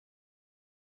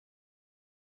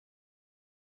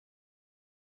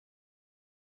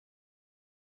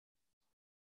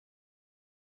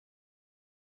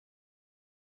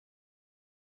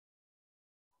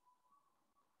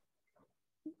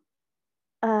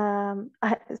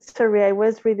 Sorry, I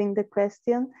was reading the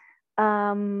question.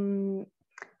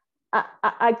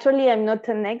 Actually, I'm not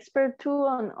an expert too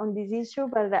on this issue,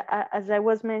 but as I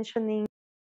was mentioning,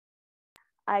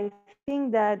 I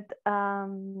think that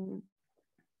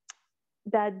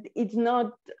that it's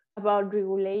not about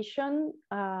regulation.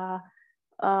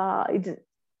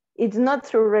 It's not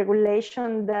through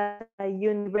regulation that a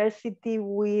university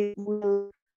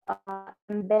will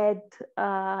embed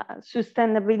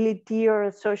sustainability or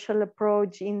a social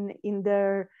approach in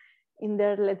their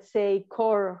let's say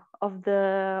core of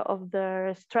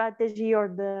the strategy or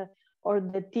the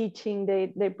teaching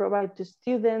they provide to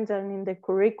students and in the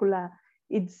curricula.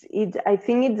 I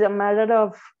think it's a matter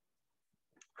of,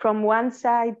 from one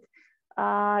side,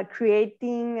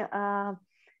 creating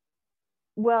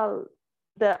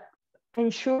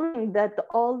ensuring that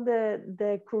all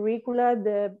the curricula,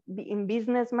 in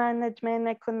business management,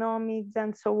 economics,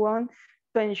 and so on,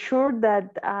 to ensure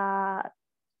that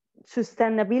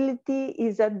sustainability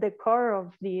is at the core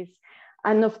of this.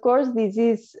 And of course, this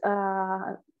is,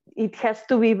 it has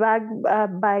to be backed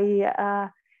by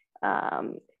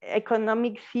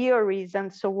economic theories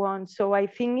and so on. So I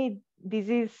think this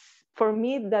is, for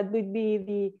me, that would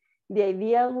be the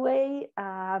ideal way,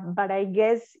 but I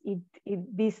guess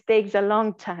this takes a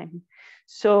long time.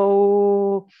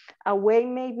 So a way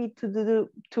maybe to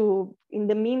in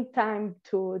the meantime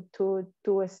to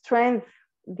strengthen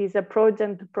this approach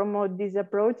and to promote this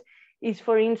approach is,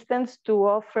 for instance, to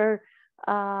offer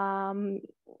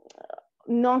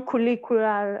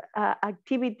non-curricular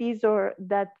activities or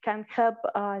that can help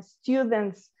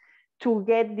students to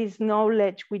get this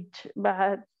knowledge, which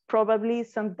probably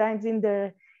sometimes in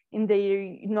the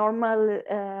normal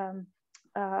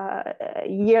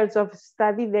years of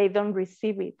study they don't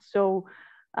receive it. So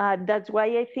that's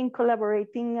why I think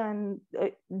collaborating and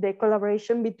the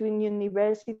collaboration between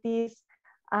universities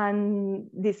and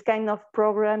this kind of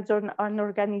programs on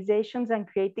organizations and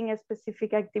creating a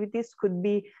specific activities could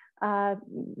be,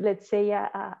 let's say,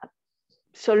 a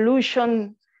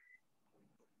solution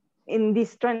in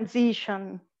this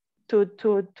transition to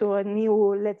a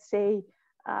new, let's say,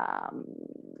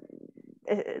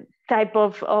 type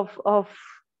of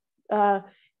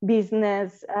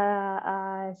business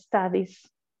studies.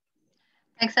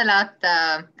 Thanks a lot,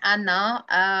 Anna.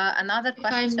 Another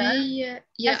question.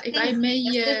 If I may,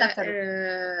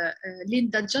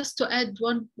 Linda, just to add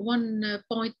one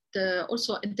point,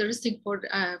 also interesting for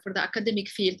the academic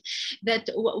field, that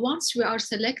once we are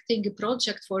selecting a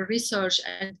project for research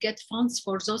and get funds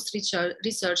for those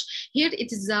research, here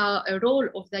it is a role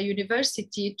of the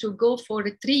university to go for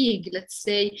a triage, let's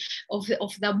say, of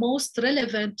the most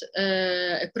relevant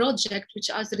project which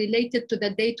are related to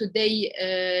the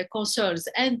day-to-day concerns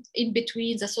and in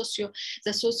between the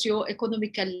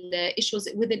socio-economical issues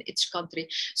within each country.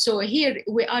 So here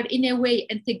we are in a way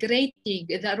integrating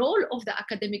the role of the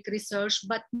academic research,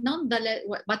 but nonetheless,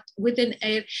 but within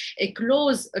a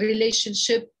close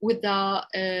relationship with the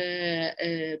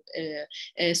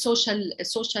social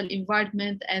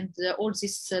environment and all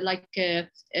these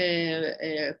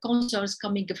concerns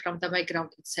coming from the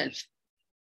background itself.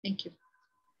 Thank you.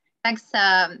 Thanks,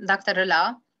 Dr.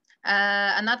 Rula.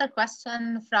 Another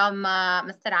question from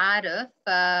Mr. Arif.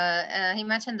 He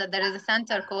mentioned that there is a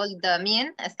center called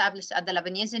MEAN, established at the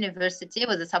Lebanese University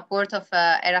with the support of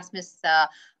Erasmus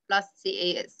plus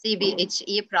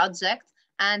CBHE project.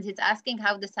 And he's asking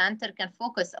how the center can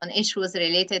focus on issues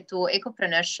related to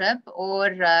ecopreneurship or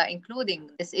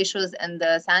including these issues in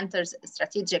the center's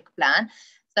strategic plan.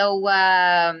 So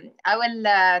I will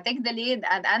take the lead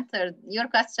and answer your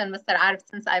question, Mr. Arif,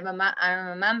 since I'm a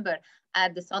member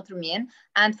at the Centre MEAN.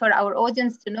 And for our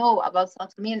audience to know about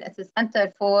Centre MEAN, it's a center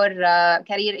for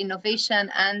career innovation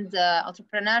and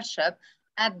entrepreneurship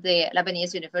at the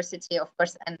Lebanese University, of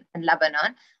course, in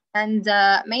Lebanon. And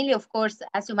mainly, of course,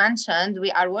 as you mentioned, we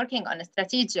are working on a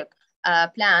strategic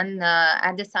plan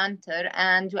at the center,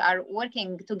 and we are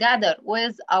working together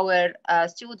with our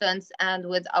students and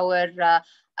with our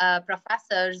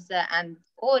professors and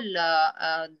all the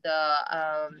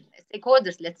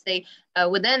stakeholders, let's say,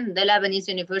 within the Lebanese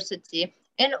University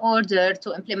in order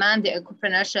to implement the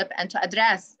ecopreneurship and to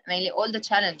address mainly all the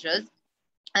challenges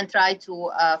and try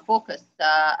to focus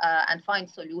and find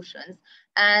solutions.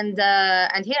 And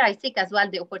here I seek as well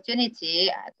the opportunity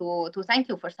to thank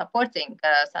you for supporting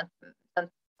Centre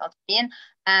MEAN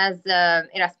as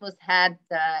Erasmus had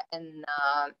in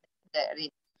the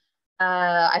region.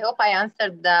 I hope I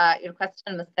answered your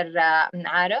question, Mr.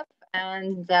 Arif,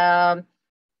 and I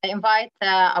invite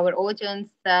our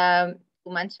audience to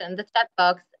mention the chat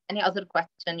box any other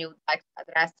question you would like to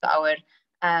address to our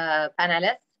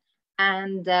panelists.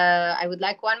 And I would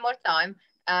like one more time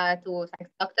to thank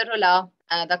Dr. Rula,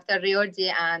 Dr. Riordi,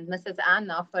 and Mrs.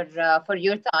 Anna for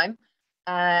your time.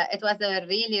 It was a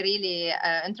really, really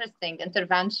interesting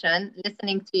intervention,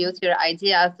 listening to you, to your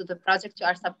ideas, to the project you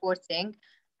are supporting.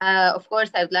 Of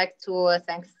course, I would like to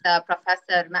thank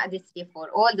Professor Mahdisi for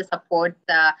all the support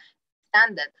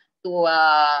extended to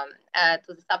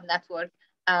the subnetwork,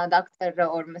 Dr.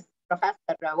 or Ms.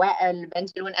 Professor Wael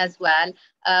Benjeloun as well.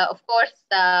 Of course,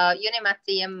 UNIMED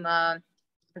team,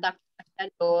 Dr.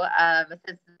 Marcello,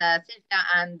 Mrs. Silvia,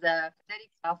 and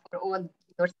Federica for all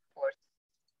your support.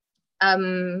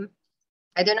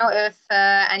 I don't know if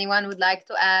anyone would like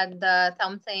to add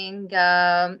something.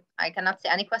 I cannot see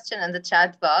any question in the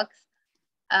chat box.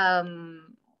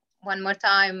 One more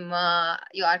time,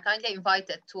 you are kindly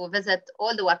invited to visit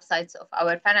all the websites of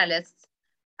our panelists,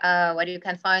 where you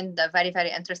can find the very,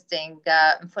 very interesting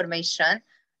information.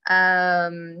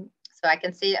 So I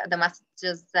can see the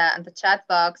messages in the chat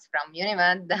box from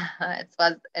UNIMED. It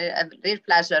was a real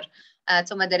pleasure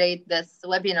to moderate this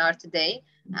webinar today.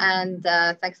 And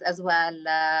thanks as well,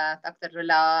 Dr.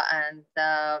 Rula and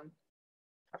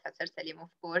Professor Salim, of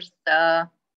course.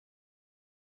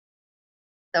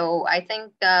 So I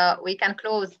think we can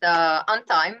close on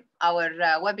time our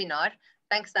webinar.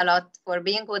 Thanks a lot for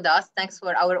being with us. Thanks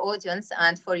for our audience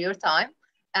and for your time.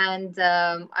 And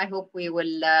I hope we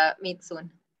will meet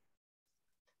soon.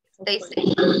 Stay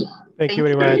safe. Thank you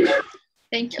very much.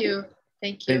 Thank you.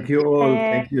 Thank you. Thank you all.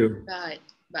 Thank you. Bye.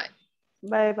 Bye.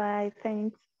 Bye-bye.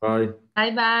 Thanks. Bye.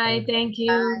 Bye-bye. Thank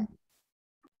you. Bye.